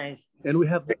 Very nice. And we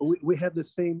have the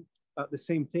same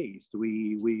taste.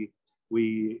 We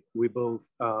both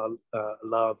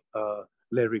love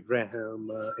Larry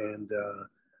Graham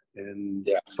and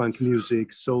funk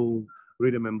music, soul,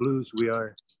 rhythm and blues. We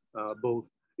are both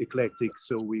eclectic,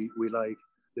 so we like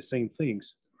the same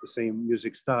things, the same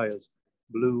music styles,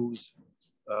 blues,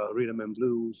 rhythm and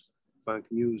blues,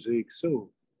 funk music. So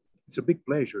it's a big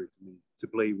pleasure to me to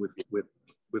play with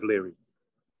Larry.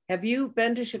 Have you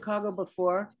been to Chicago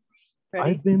before,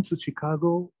 Freddie? I've been to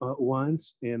Chicago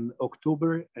once in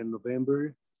October and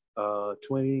November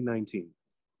 2019.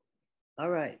 All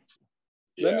right.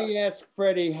 Let me ask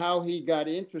Freddie how he got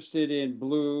interested in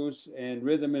blues and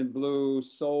rhythm and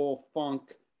blues, soul,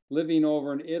 funk, living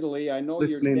over in Italy. I know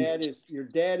your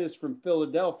dad is from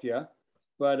Philadelphia,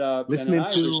 but an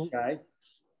Irish guy.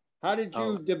 How did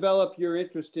you develop your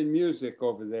interest in music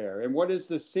over there? And what is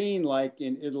the scene like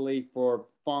in Italy for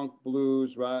funk,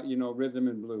 blues, rhythm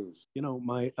and blues? You know,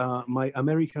 my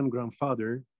American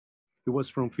grandfather, he was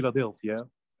from Philadelphia,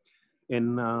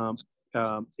 and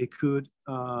it could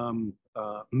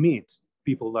meet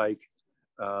people like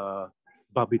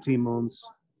Bobby Timmons,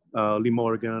 Lee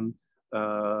Morgan,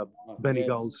 Benny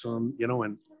Golson, you know,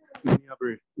 and many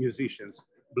other musicians,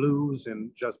 blues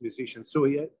and jazz musicians. So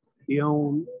he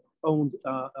owned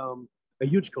a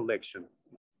huge collection.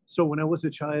 So when I was a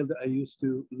child, I used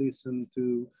to listen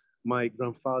to my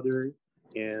grandfather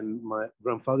and my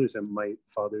grandfather's and my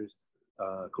father's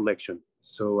collection.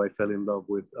 So I fell in love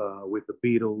with the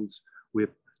Beatles,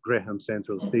 with Graham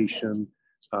Central Station,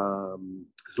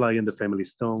 Sly and the Family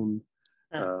Stone,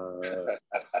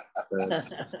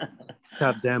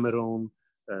 Pat Dameron,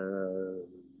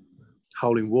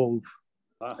 Howlin' Wolf,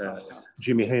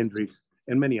 Jimi Hendrix,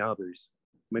 and many others.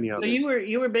 So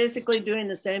you were basically doing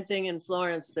the same thing in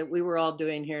Florence that we were all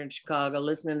doing here in Chicago,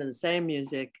 listening to the same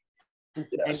music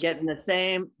and getting the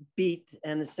same beat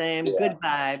and the same good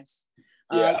vibes.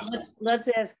 Let's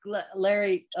ask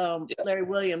Larry Larry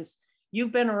Williams.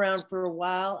 You've been around for a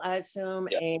while, I assume,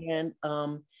 and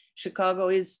Chicago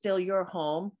is still your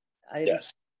home.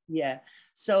 Yes. Yeah.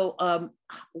 So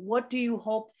what do you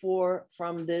hope for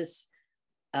from this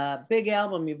big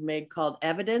album you've made called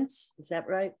Evidence? Is that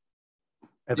right?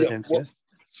 Evidence, yes.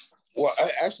 Well,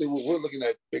 we're looking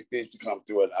at big things to come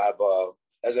through it. I've,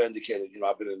 as I indicated, you know,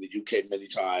 I've been in the UK many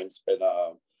times and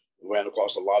ran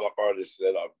across a lot of artists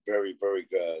that are very, very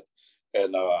good.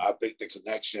 And I think the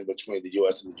connection between the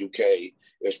US and the UK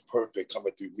is perfect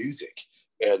coming through music.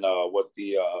 And what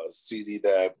the CD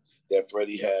that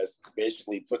Freddie has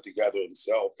basically put together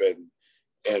himself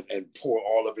and pour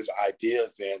all of his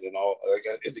ideas in, and all, like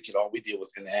I indicated, all we did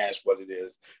was enhance what it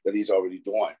is that he's already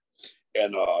doing.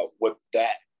 And with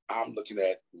that, I'm looking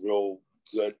at real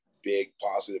good, big,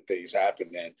 positive things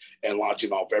happening and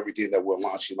launching off everything that we're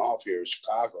launching off here in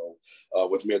Chicago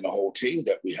with me and the whole team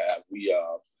that we have.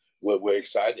 We're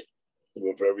excited.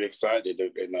 We're very excited.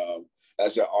 And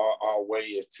as our way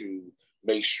is to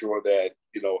make sure that,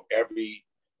 you know,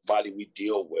 everybody we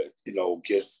deal with, you know,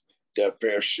 gets their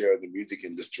fair share of the music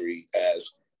industry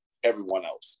as everyone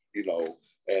else, you know,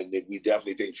 and we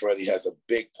definitely think Freddie has a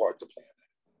big part to play in that.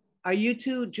 Are you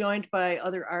two joined by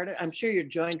other artists? I'm sure you're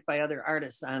joined by other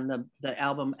artists on the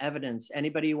album Evidence.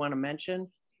 Anybody you want to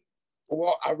mention?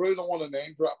 Well, I really don't want to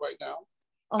name drop right now.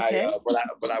 Okay.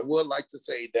 But I would like to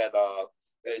say that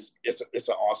it's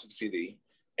an awesome CD,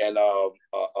 and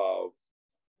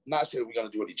not saying we're going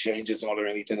to do any changes on it or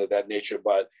anything of that nature,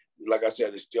 but like I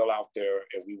said, it's still out there,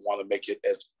 and we want to make it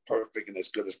as perfect and as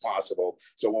good as possible.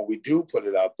 So when we do put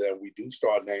it out there and we do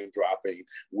start name dropping,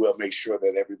 we'll make sure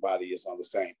that everybody is on the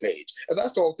same page. And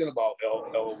that's the whole thing about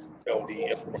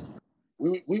LD.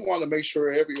 We want to make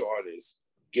sure every artist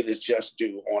get his just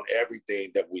due on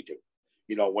everything that we do.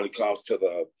 You know, when it comes to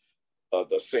the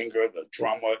singer, the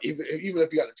drummer, even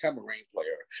if you got a tambourine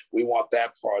player, we want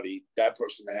that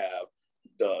person to have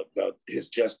his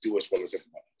just due as well as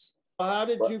everyone else. How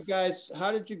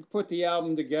did you put the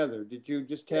album together? Did you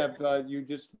just have, you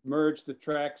just merged the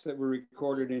tracks that were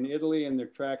recorded in Italy and the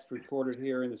tracks recorded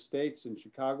here in the States, in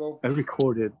Chicago? I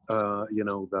recorded, you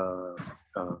know, the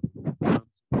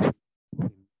in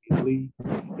Italy,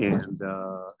 and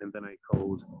then I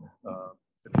called a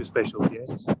few special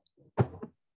guests.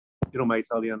 You know, my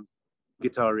Italian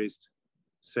guitarist,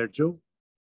 Sergio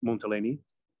Montaleni.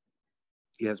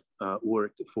 He has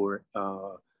worked for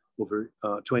over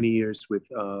 20 years with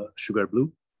Sugar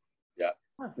Blue. Yeah.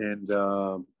 And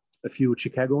a few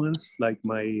Chicagoans, like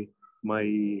my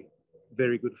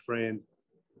very good friend,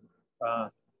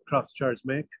 Cross Charles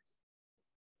Mack.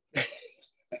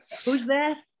 Who's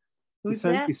that? He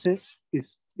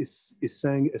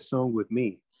sang a song with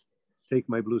me, Take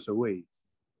My Blues Away.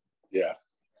 Yeah.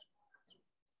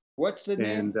 What's the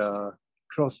name? And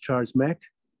Cross Charles Mack.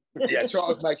 Yeah,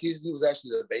 Charles Mack, he was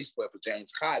actually the bass player for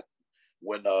James Cotton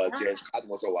when James Cotton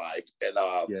was alive. And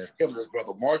him and his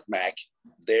brother Mark Mack,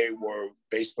 they were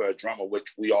bass player drummer,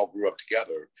 which we all grew up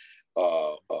together.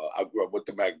 I grew up with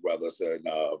the Mack brothers,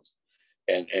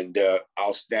 and they're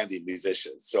outstanding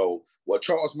musicians. So what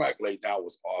Charles Mack laid down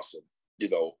was awesome. You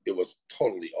know, it was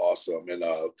totally awesome. And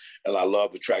I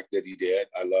love the track that he did.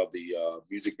 I love the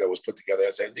music that was put together.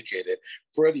 As I indicated,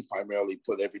 Freddie primarily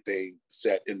put everything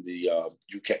set in the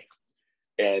UK.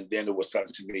 And then it was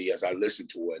something to me as I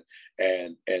listened to it,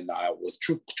 and I was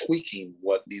tweaking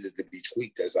what needed to be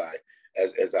tweaked as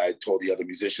I told the other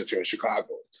musicians here in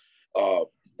Chicago.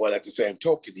 But at the same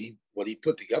token, what he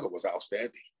put together was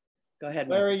outstanding. Go ahead,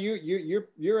 Larry.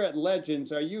 You're at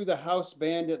Legends. Are you the house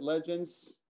band at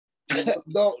Legends?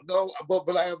 No,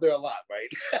 but I am there a lot, right?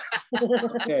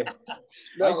 Okay.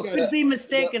 No, could be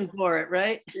mistaken for it,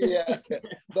 right? Yeah.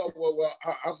 No, well,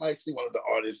 I'm actually one of the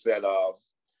artists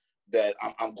that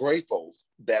I'm grateful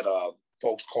that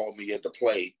folks call me in to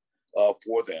play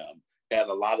for them. And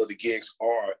a lot of the gigs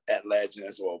are at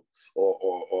Legends or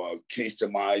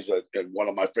Kingston Mines, and one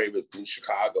of my favorites, Blue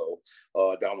Chicago,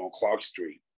 down on Clark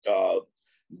Street.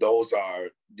 Those are,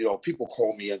 people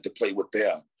call me in to play with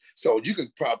them. So you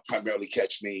can primarily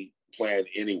catch me playing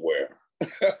anywhere.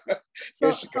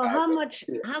 So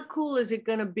how cool is it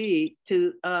going to be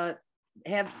to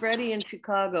have Freddie in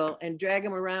Chicago and drag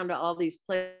him around to all these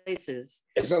places?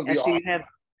 It's going to be awesome.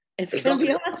 It's going to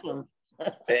be awesome.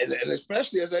 And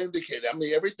especially as I indicated, I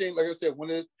mean, everything, like I said,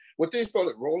 when things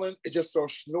started rolling, it just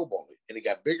started snowballing, and it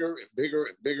got bigger and bigger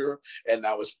and bigger, and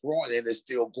now it's growing, and it's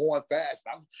still going fast.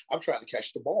 I'm trying to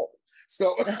catch the ball.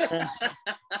 So,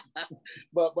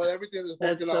 but everything is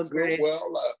working out real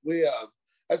well.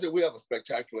 We have a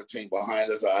spectacular team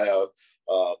behind us. I have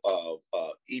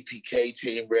EPK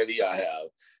team ready. I have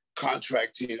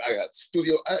contract team. I got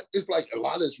studio. It's like a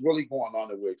lot is really going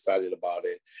on, and we're excited about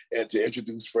it. And to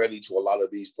introduce Freddie to a lot of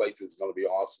these places is going to be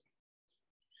awesome.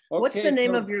 Okay, what's the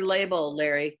name of your label,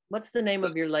 Larry? What's the name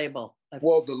of your label?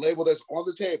 Well, the label that's on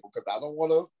the table, because I don't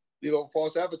want to,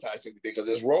 false advertising because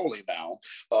it's rolling now.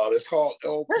 It's called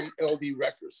LD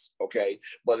Records, okay?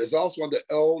 But it's also under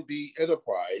LD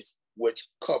Enterprise, which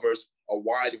covers a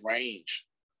wide range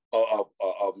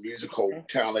of musical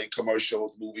talent,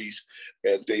 commercials, movies,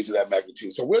 and things of that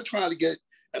magnitude. So we're trying to get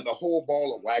in the whole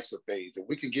ball of wax of things. If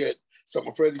we can get some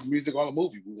of Freddie's music on a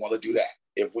movie, we want to do that.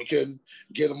 If we can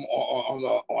get them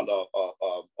on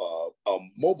a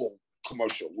mobile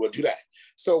commercial, we'll do that.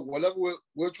 So whenever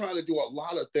we're trying to do a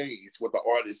lot of things with the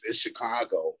artists in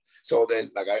Chicago. So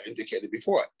then, like I indicated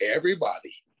before,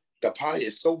 the pie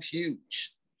is so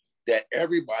huge that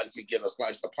everybody can get a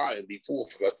slice of pie and be full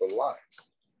for the rest of their lives.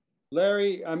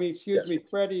 Larry, excuse me,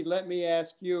 Freddie, let me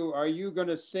ask you, are you going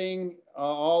to sing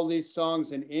all these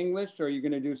songs in English, or are you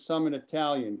going to do some in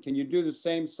Italian? Can you do the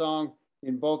same song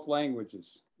in both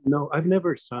languages? No, I've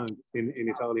never sung in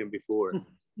Italian before.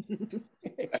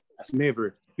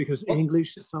 Never, because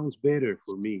English sounds better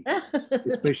for me,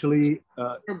 especially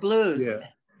for blues. Yeah,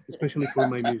 especially for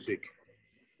my music.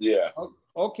 Yeah.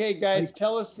 Okay, guys,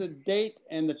 tell us the date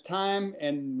and the time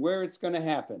and where it's going to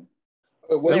happen.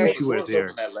 We're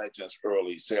looking at Legends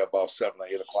early, say about 7 or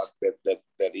 8 o'clock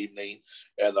that evening,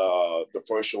 and the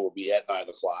first show will be at 9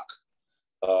 o'clock.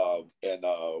 And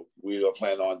we are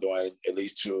planning on doing at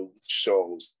least 2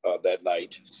 shows that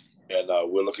night, and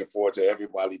we're looking forward to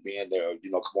everybody being there.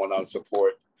 Come on out and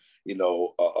support,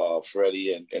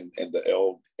 Freddie and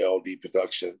the LD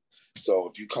production. So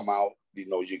if you come out,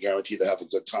 you're guaranteed to have a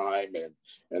good time, and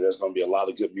there's going to be a lot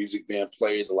of good music being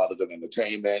played, a lot of good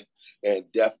entertainment, and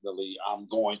definitely I'm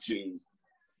going to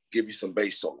give you some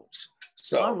bass solos.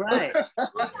 So, all right.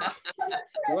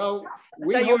 Well,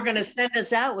 I thought you were going to send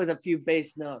us out with a few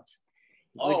bass notes,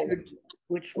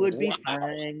 which would be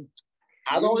fine.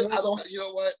 I don't. You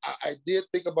know what? I did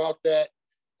think about that,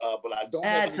 but I don't.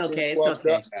 That's okay. It's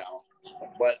okay. Up now.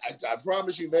 But I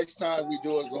promise you, next time we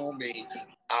do a Zoom meeting,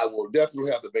 I will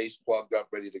definitely have the bass plugged up,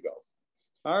 ready to go.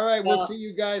 All right, we'll see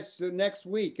you guys next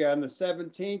week on the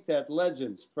 17th at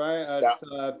Legends,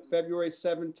 February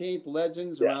 17th,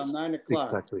 Legends, around 9 o'clock.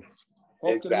 Exactly.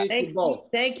 Hope to meet you both.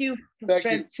 Thank you,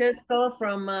 Francesco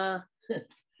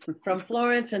from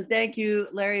Florence, and thank you,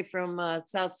 Larry from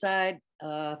South Side.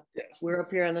 We're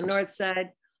up here on the North Side.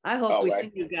 I hope we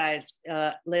see you guys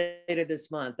later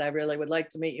this month. I really would like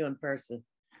to meet you in person.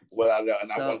 Well, I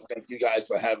want to thank you guys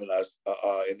for having us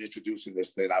and introducing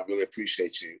this thing. I really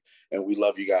appreciate you, and we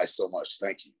love you guys so much.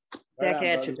 Thank you. Back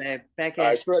at you, babe. Back at you. All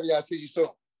right, Freddie, I'll see you soon.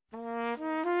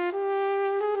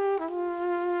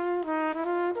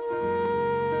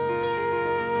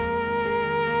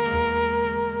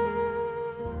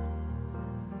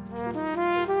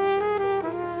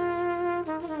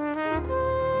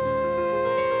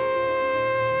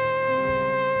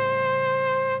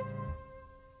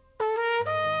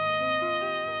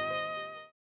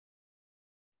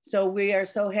 So we are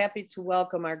so happy to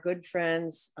welcome our good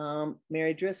friends,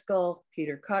 Mary Driscoll,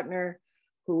 Peter Kuttner,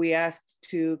 who we asked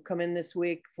to come in this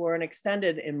week for an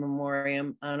extended in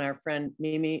memoriam on our friend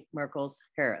Mimi Merkles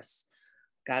Harris.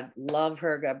 God love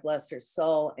her, God bless her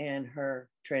soul and her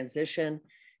transition.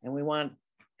 And we want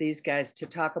these guys to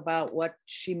talk about what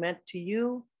she meant to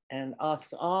you and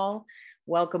us all.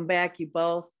 Welcome back, you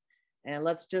both. And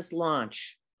let's just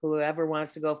launch. Whoever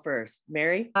wants to go first.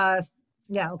 Mary?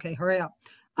 Yeah, okay, hurry up.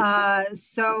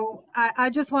 So I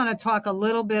just want to talk a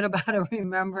little bit about a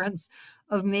remembrance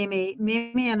of Mimi.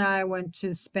 Mimi and I went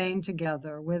to Spain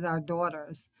together with our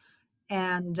daughters,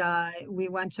 and we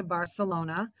went to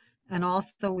Barcelona, and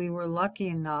also we were lucky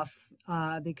enough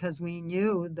because we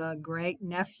knew the great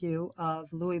nephew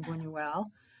of Louis Buñuel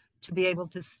to be able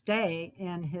to stay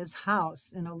in his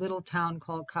house in a little town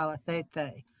called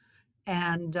Calathete.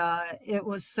 And it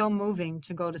was so moving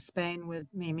to go to Spain with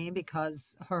Mimi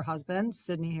because her husband,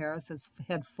 Sidney Harris,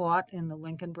 had fought in the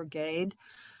Lincoln Brigade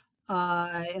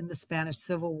in the Spanish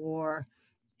Civil War.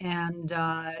 And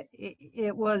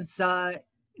it was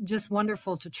just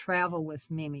wonderful to travel with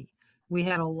Mimi. We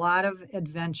had a lot of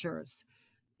adventures.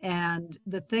 And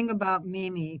the thing about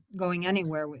Mimi, going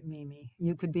anywhere with Mimi,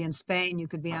 you could be in Spain, you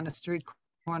could be on a street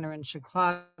corner in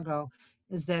Chicago,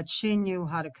 is that she knew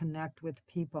how to connect with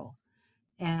people.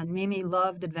 And Mimi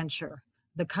loved adventure,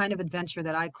 the kind of adventure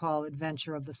that I call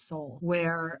adventure of the soul,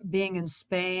 where being in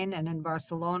Spain and in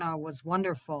Barcelona was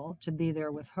wonderful to be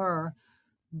there with her,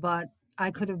 but I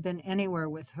could have been anywhere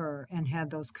with her and had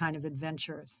those kind of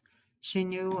adventures. She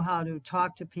knew how to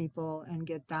talk to people and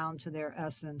get down to their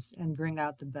essence and bring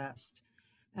out the best.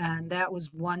 And that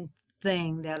was one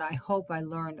thing that I hope I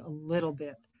learned a little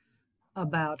bit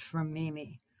about from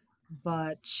Mimi.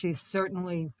 But she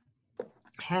certainly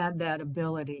had that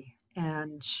ability,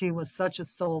 and she was such a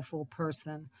soulful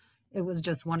person. It was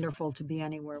just wonderful to be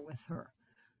anywhere with her.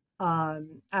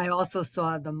 I also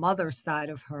saw the mother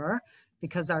side of her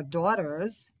because our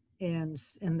daughters in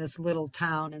this little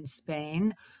town in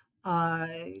Spain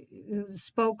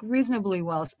spoke reasonably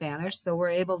well Spanish, so we're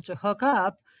able to hook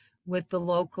up with the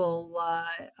local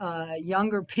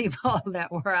younger people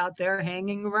that were out there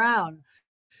hanging around.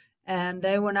 And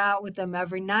they went out with them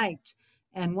every night.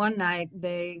 And one night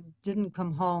they didn't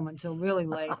come home until really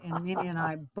late. And Mimi and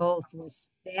I both were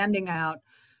standing out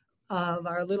of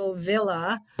our little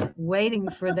villa waiting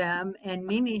for them. And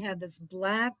Mimi had this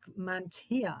black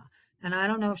mantilla. And I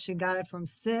don't know if she got it from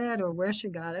Sid or where she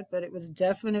got it, but it was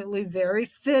definitely very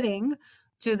fitting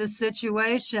to the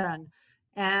situation.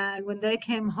 And when they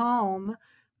came home,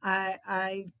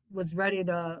 I was ready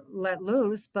to let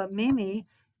loose, but Mimi,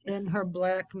 in her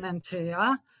black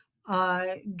mantilla,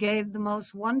 gave the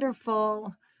most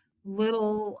wonderful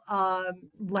little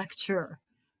lecture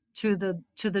to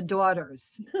the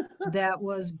daughters that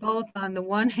was both on the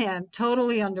one hand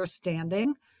totally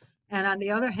understanding, and on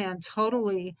the other hand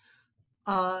totally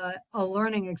a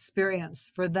learning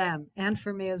experience for them and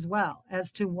for me as well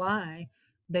as to why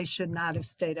they should not have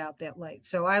stayed out that late.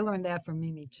 So I learned that from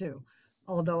Mimi too,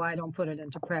 although I don't put it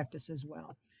into practice as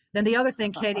well. Then the other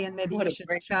thing, Katy, and maybe you should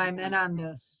chime in on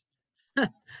this,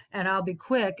 and I'll be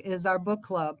quick, is our book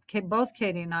club. Both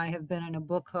Katy and I have been in a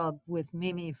book club with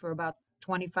Mimi for about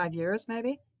 25 years,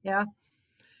 maybe. Yeah.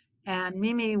 And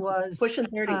Mimi was pushing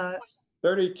 30.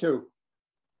 32.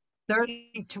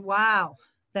 32. Wow.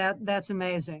 That's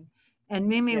amazing. And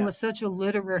Mimi was such a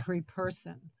literary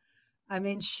person. I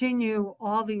mean, she knew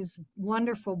all these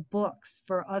wonderful books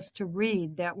for us to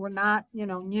read that were not,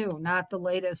 new, not the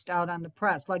latest out on the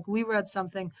press. Like we read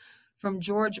something from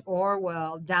George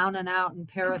Orwell, Down and Out in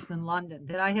Paris and London,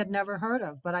 that I had never heard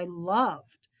of, but I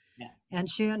loved. Yeah. And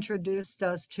she introduced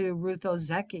us to Ruth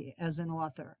Ozeki as an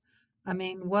author. I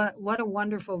mean, what a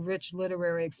wonderful, rich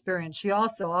literary experience. She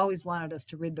also always wanted us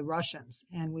to read the Russians,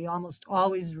 and we almost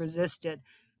always resisted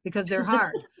because they're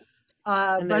hard.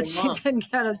 But she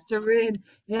did get us to read.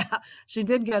 Yeah, she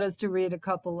did get us to read a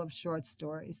couple of short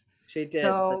stories. She did.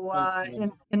 So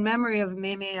in memory of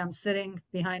Mimi, I'm sitting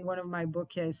behind one of my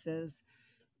bookcases.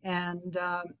 And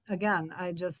again,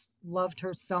 I just loved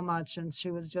her so much. And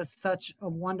she was just such a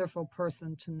wonderful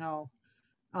person to know.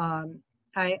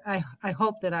 I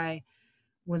hope that I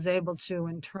was able to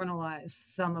internalize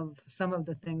some of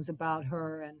the things about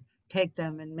her and take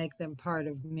them and make them part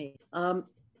of me.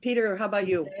 Peter, how about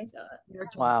you?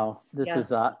 Wow, this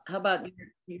is how about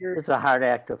your it's a hard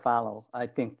act to follow. I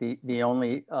think the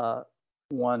only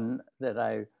one that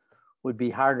I would be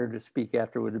harder to speak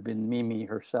after would have been Mimi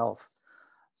herself.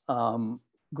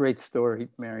 Great story,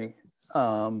 Mary.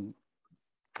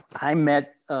 I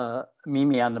met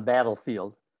Mimi on the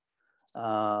battlefield,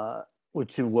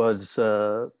 which was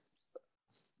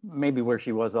maybe where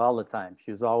she was all the time.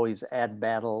 She was always at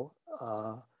battle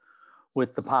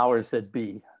with the powers that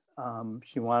be.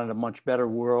 She wanted a much better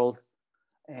world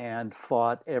and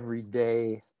fought every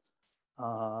day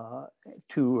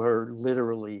to her,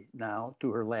 literally now,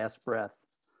 to her last breath.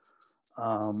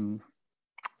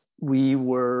 We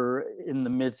were in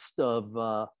the midst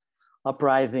of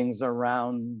uprisings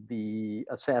around the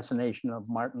assassination of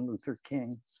Martin Luther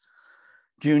King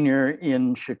Jr.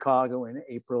 in Chicago in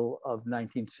April of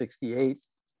 1968.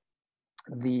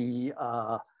 The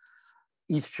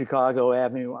East Chicago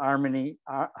Avenue Armory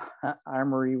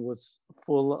was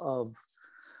full of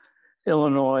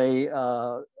Illinois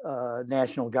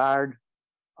National Guard,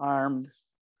 armed,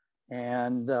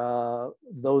 And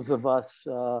those of us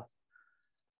who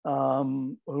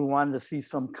wanted to see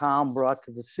some calm brought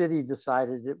to the city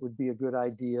decided it would be a good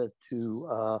idea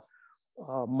to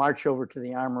march over to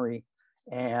the armory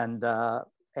and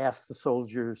ask the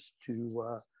soldiers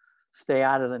to stay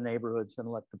out of the neighborhoods and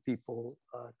let the people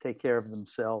take care of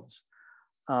themselves.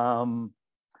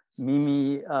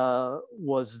 Mimi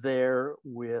was there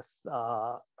with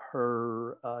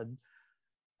her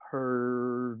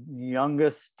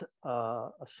youngest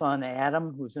son,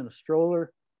 Adam, who's in a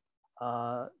stroller.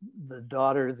 The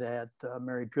daughter that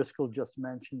Mary Driscoll just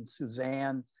mentioned,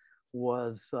 Suzanne,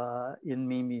 was in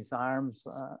Mimi's arms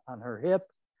on her hip.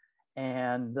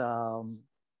 And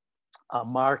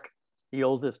Mark, the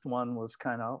oldest one, was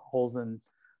kind of holding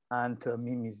onto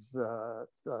Mimi's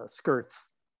skirts.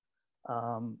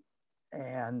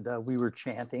 And we were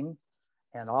chanting.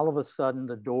 And all of a sudden,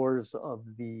 the doors of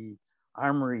the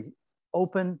armory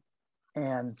open,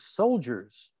 and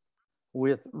soldiers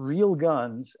with real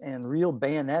guns and real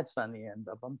bayonets on the end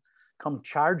of them come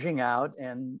charging out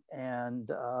and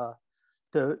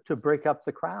to break up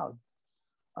the crowd.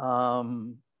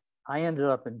 I ended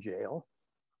up in jail.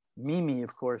 Mimi,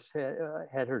 of course,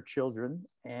 had her children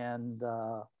and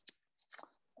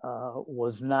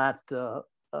was not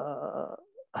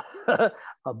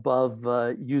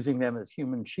above using them as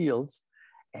human shields,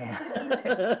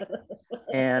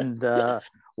 and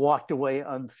walked away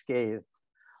unscathed.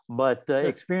 But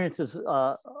experiences,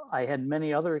 I had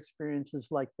many other experiences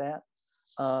like that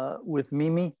with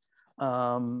Mimi.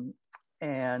 And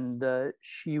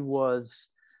she was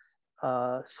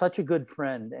such a good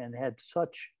friend and had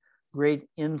such great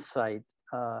insight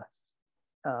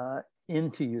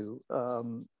into you.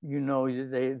 You know,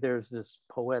 there's this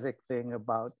poetic thing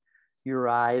about your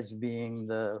eyes being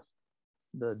the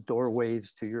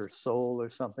doorways to your soul or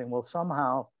something. Well,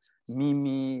 somehow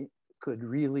Mimi could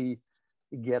really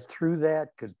get through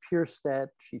that, could pierce that.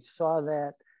 She saw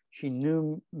that. She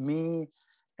knew me.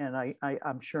 And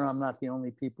I'm sure I'm not the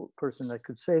only person that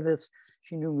could say this.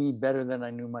 She knew me better than I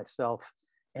knew myself.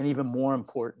 And even more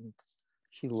important,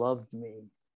 she loved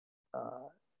me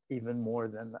even more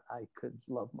than I could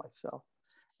love myself.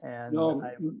 And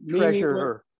I treasure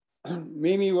her.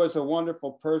 Mimi was a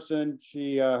wonderful person.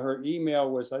 She, her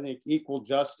email was, I think, Equal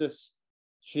Justice.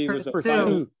 She was a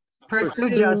fighter. Pursue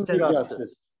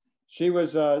justice. She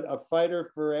was a fighter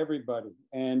for everybody,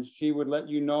 and she would let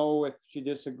you know if she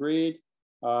disagreed.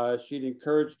 She'd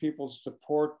encourage people to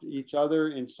support each other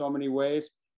in so many ways.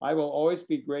 I will always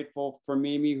be grateful for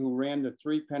Mimi, who ran the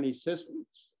Three Penny Sisters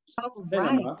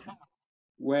cinema. Right.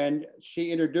 When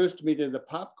she introduced me to the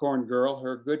Popcorn Girl,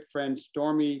 her good friend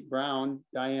Stormy Brown,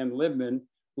 Diane Libman,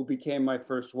 who became my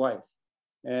first wife.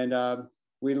 And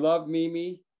we love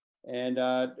Mimi, and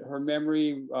her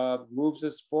memory moves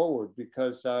us forward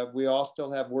because we all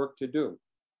still have work to do.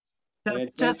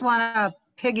 Just want to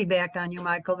piggyback on you,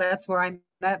 Michael. That's where I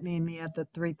met Mimi, at the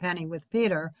Three Penny with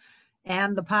Peter,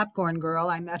 and the Popcorn Girl.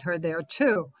 I met her there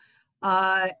too.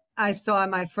 I saw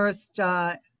my first,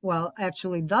 well,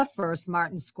 actually the first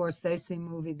Martin Scorsese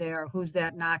movie there, Who's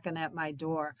That Knocking at My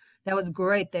Door? That was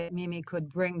great that Mimi could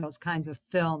bring those kinds of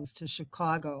films to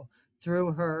Chicago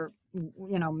through her,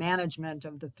 you know, management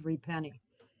of the Three Penny.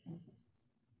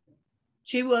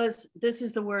 She was, this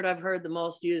is the word I've heard the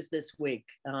most used this week.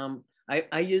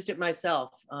 I used it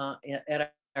myself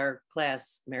at our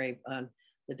class, Mary, on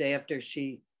the day after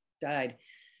she died.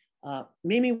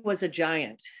 Mimi was a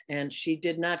giant, and she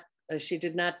did not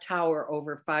tower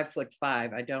over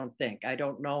 5'5". I don't think. I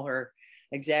don't know her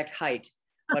exact height,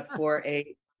 but for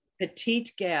a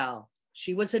petite gal,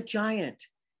 she was a giant,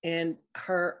 and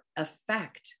her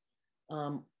effect,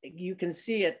 you can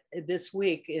see it this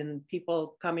week in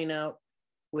people coming out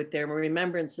with their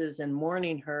remembrances and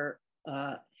mourning her,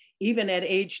 even at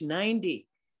age 90,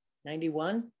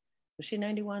 91. Was she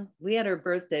 91? We had her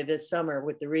birthday this summer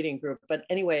with the reading group. But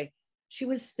anyway, she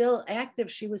was still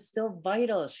active. She was still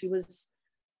vital. She was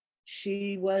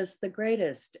the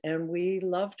greatest, and we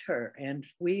loved her. And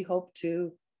we hope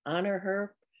to honor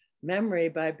her memory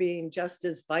by being just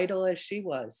as vital as she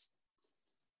was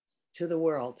to the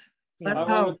world.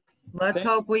 Let's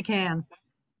hope we can.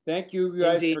 Thank you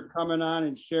guys Indeed. for coming on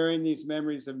and sharing these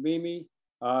memories of Mimi.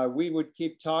 We would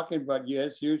keep talking, but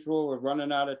as usual, we're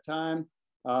running out of time.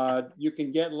 You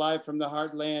can get Live from the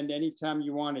Heartland anytime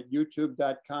you want at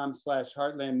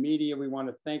youtube.com/heartlandmedia. We want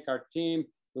to thank our team,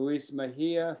 Luis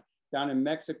Mejia down in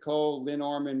Mexico, Lynn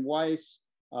Orman Weiss,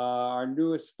 our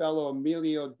newest fellow,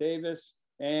 Emilio Davis,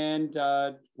 and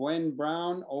Gwen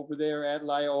Brown over there at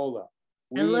Loyola.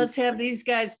 And let's have these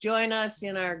guys join us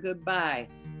in our goodbye.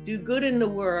 Do good in the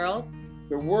world.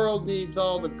 The world needs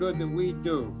all the good that we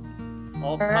do.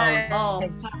 All right.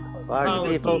 Bye,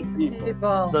 people.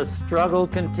 The struggle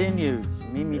continues.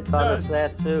 Mimi taught us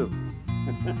that too.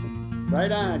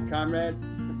 Right on, comrades.